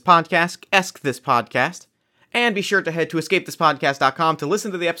ESCThisPodcast, ESCThisPodcast. And be sure to head to escapethispodcast.com to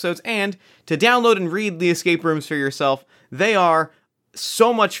listen to the episodes and to download and read the escape rooms for yourself. They are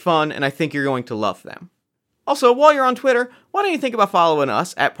so much fun, and I think you're going to love them. Also, while you're on Twitter, why don't you think about following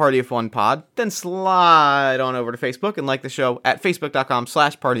us at Party of One Pod, then slide on over to Facebook and like the show at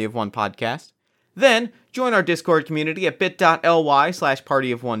facebook.com/Party of One Podcast. Then join our Discord community at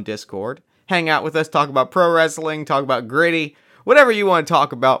bit.ly/Party of One Discord. Hang out with us, talk about pro wrestling, talk about gritty, whatever you want to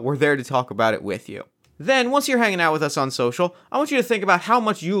talk about, we're there to talk about it with you. Then, once you're hanging out with us on social, I want you to think about how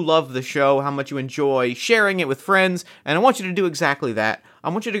much you love the show, how much you enjoy sharing it with friends, and I want you to do exactly that. I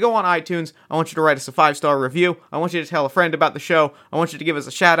want you to go on iTunes, I want you to write us a 5-star review, I want you to tell a friend about the show, I want you to give us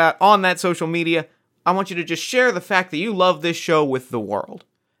a shout out on that social media, I want you to just share the fact that you love this show with the world.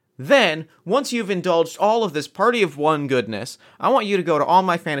 Then, once you've indulged all of this Party of One goodness, I want you to go to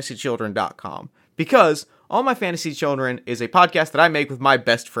allmyfantasychildren.com, because All My Fantasy Children is a podcast that I make with my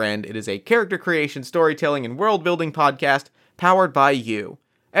best friend. It is a character creation, storytelling, and world-building podcast powered by you.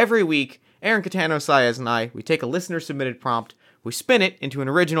 Every week, Aaron Catano-Saez and I, we take a listener-submitted prompt, we spin it into an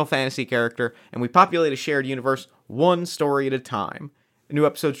original fantasy character, and we populate a shared universe one story at a time. New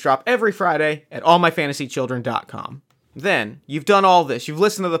episodes drop every Friday at allmyfantasychildren.com. Then, you've done all this, you've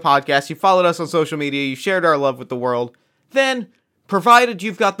listened to the podcast, you've followed us on social media, you've shared our love with the world. Then, provided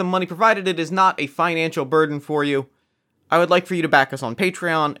you've got the money, provided it is not a financial burden for you, I would like for you to back us on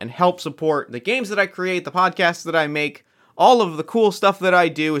Patreon and help support the games that I create, the podcasts that I make. All of the cool stuff that I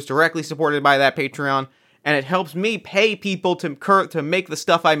do is directly supported by that Patreon, and it helps me pay people to make the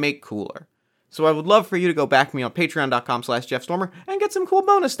stuff I make cooler. So I would love for you to go back me on patreon.com/JeffStormer and get some cool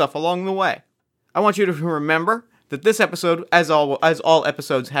bonus stuff along the way. I want you to remember that this episode, as all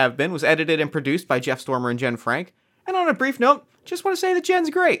episodes have been, was edited and produced by Jeff Stormer and Jen Frank. And on a brief note, just want to say that Jen's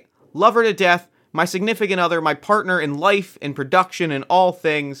great. Love her to death. My significant other, my partner in life, in production, in all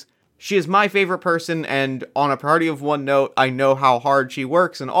things. She is my favorite person, and on a Party of One note, I know how hard she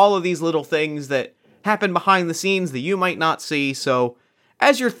works and all of these little things that happen behind the scenes that you might not see. So,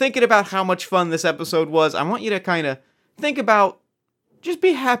 as you're thinking about how much fun this episode was, I want you to kind of think about, just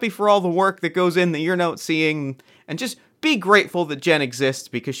be happy for all the work that goes in that you're not seeing, and just be grateful that Jen exists,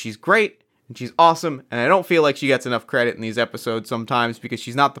 because she's great. And she's awesome, and I don't feel like she gets enough credit in these episodes sometimes because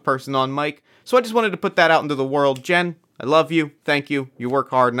she's not the person on mic. So I just wanted to put that out into the world. Jen, I love you, thank you, you work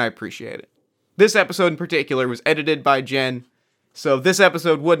hard, and I appreciate it. This episode in particular was edited by Jen, so this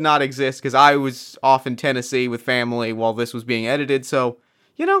episode would not exist because I was off in Tennessee with family while this was being edited, so,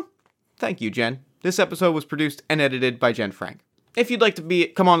 thank you, Jen. This episode was produced and edited by Jen Frank. If you'd like to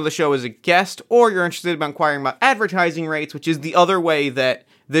come on the show as a guest, or you're interested in inquiring about advertising rates, which is the other way that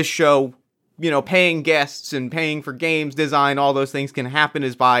this show, paying guests and paying for games design, all those things can happen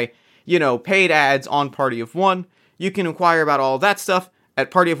is by, paid ads on Party of One. You can inquire about all that stuff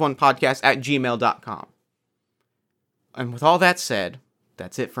at partyofonepodcast@gmail.com. And with all that said,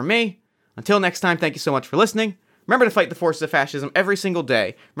 that's it for me. Until next time, thank you so much for listening. Remember to fight the forces of fascism every single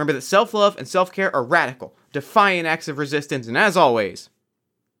day. Remember that self-love and self-care are radical, defiant acts of resistance. And as always,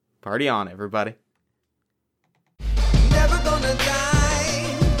 party on, everybody.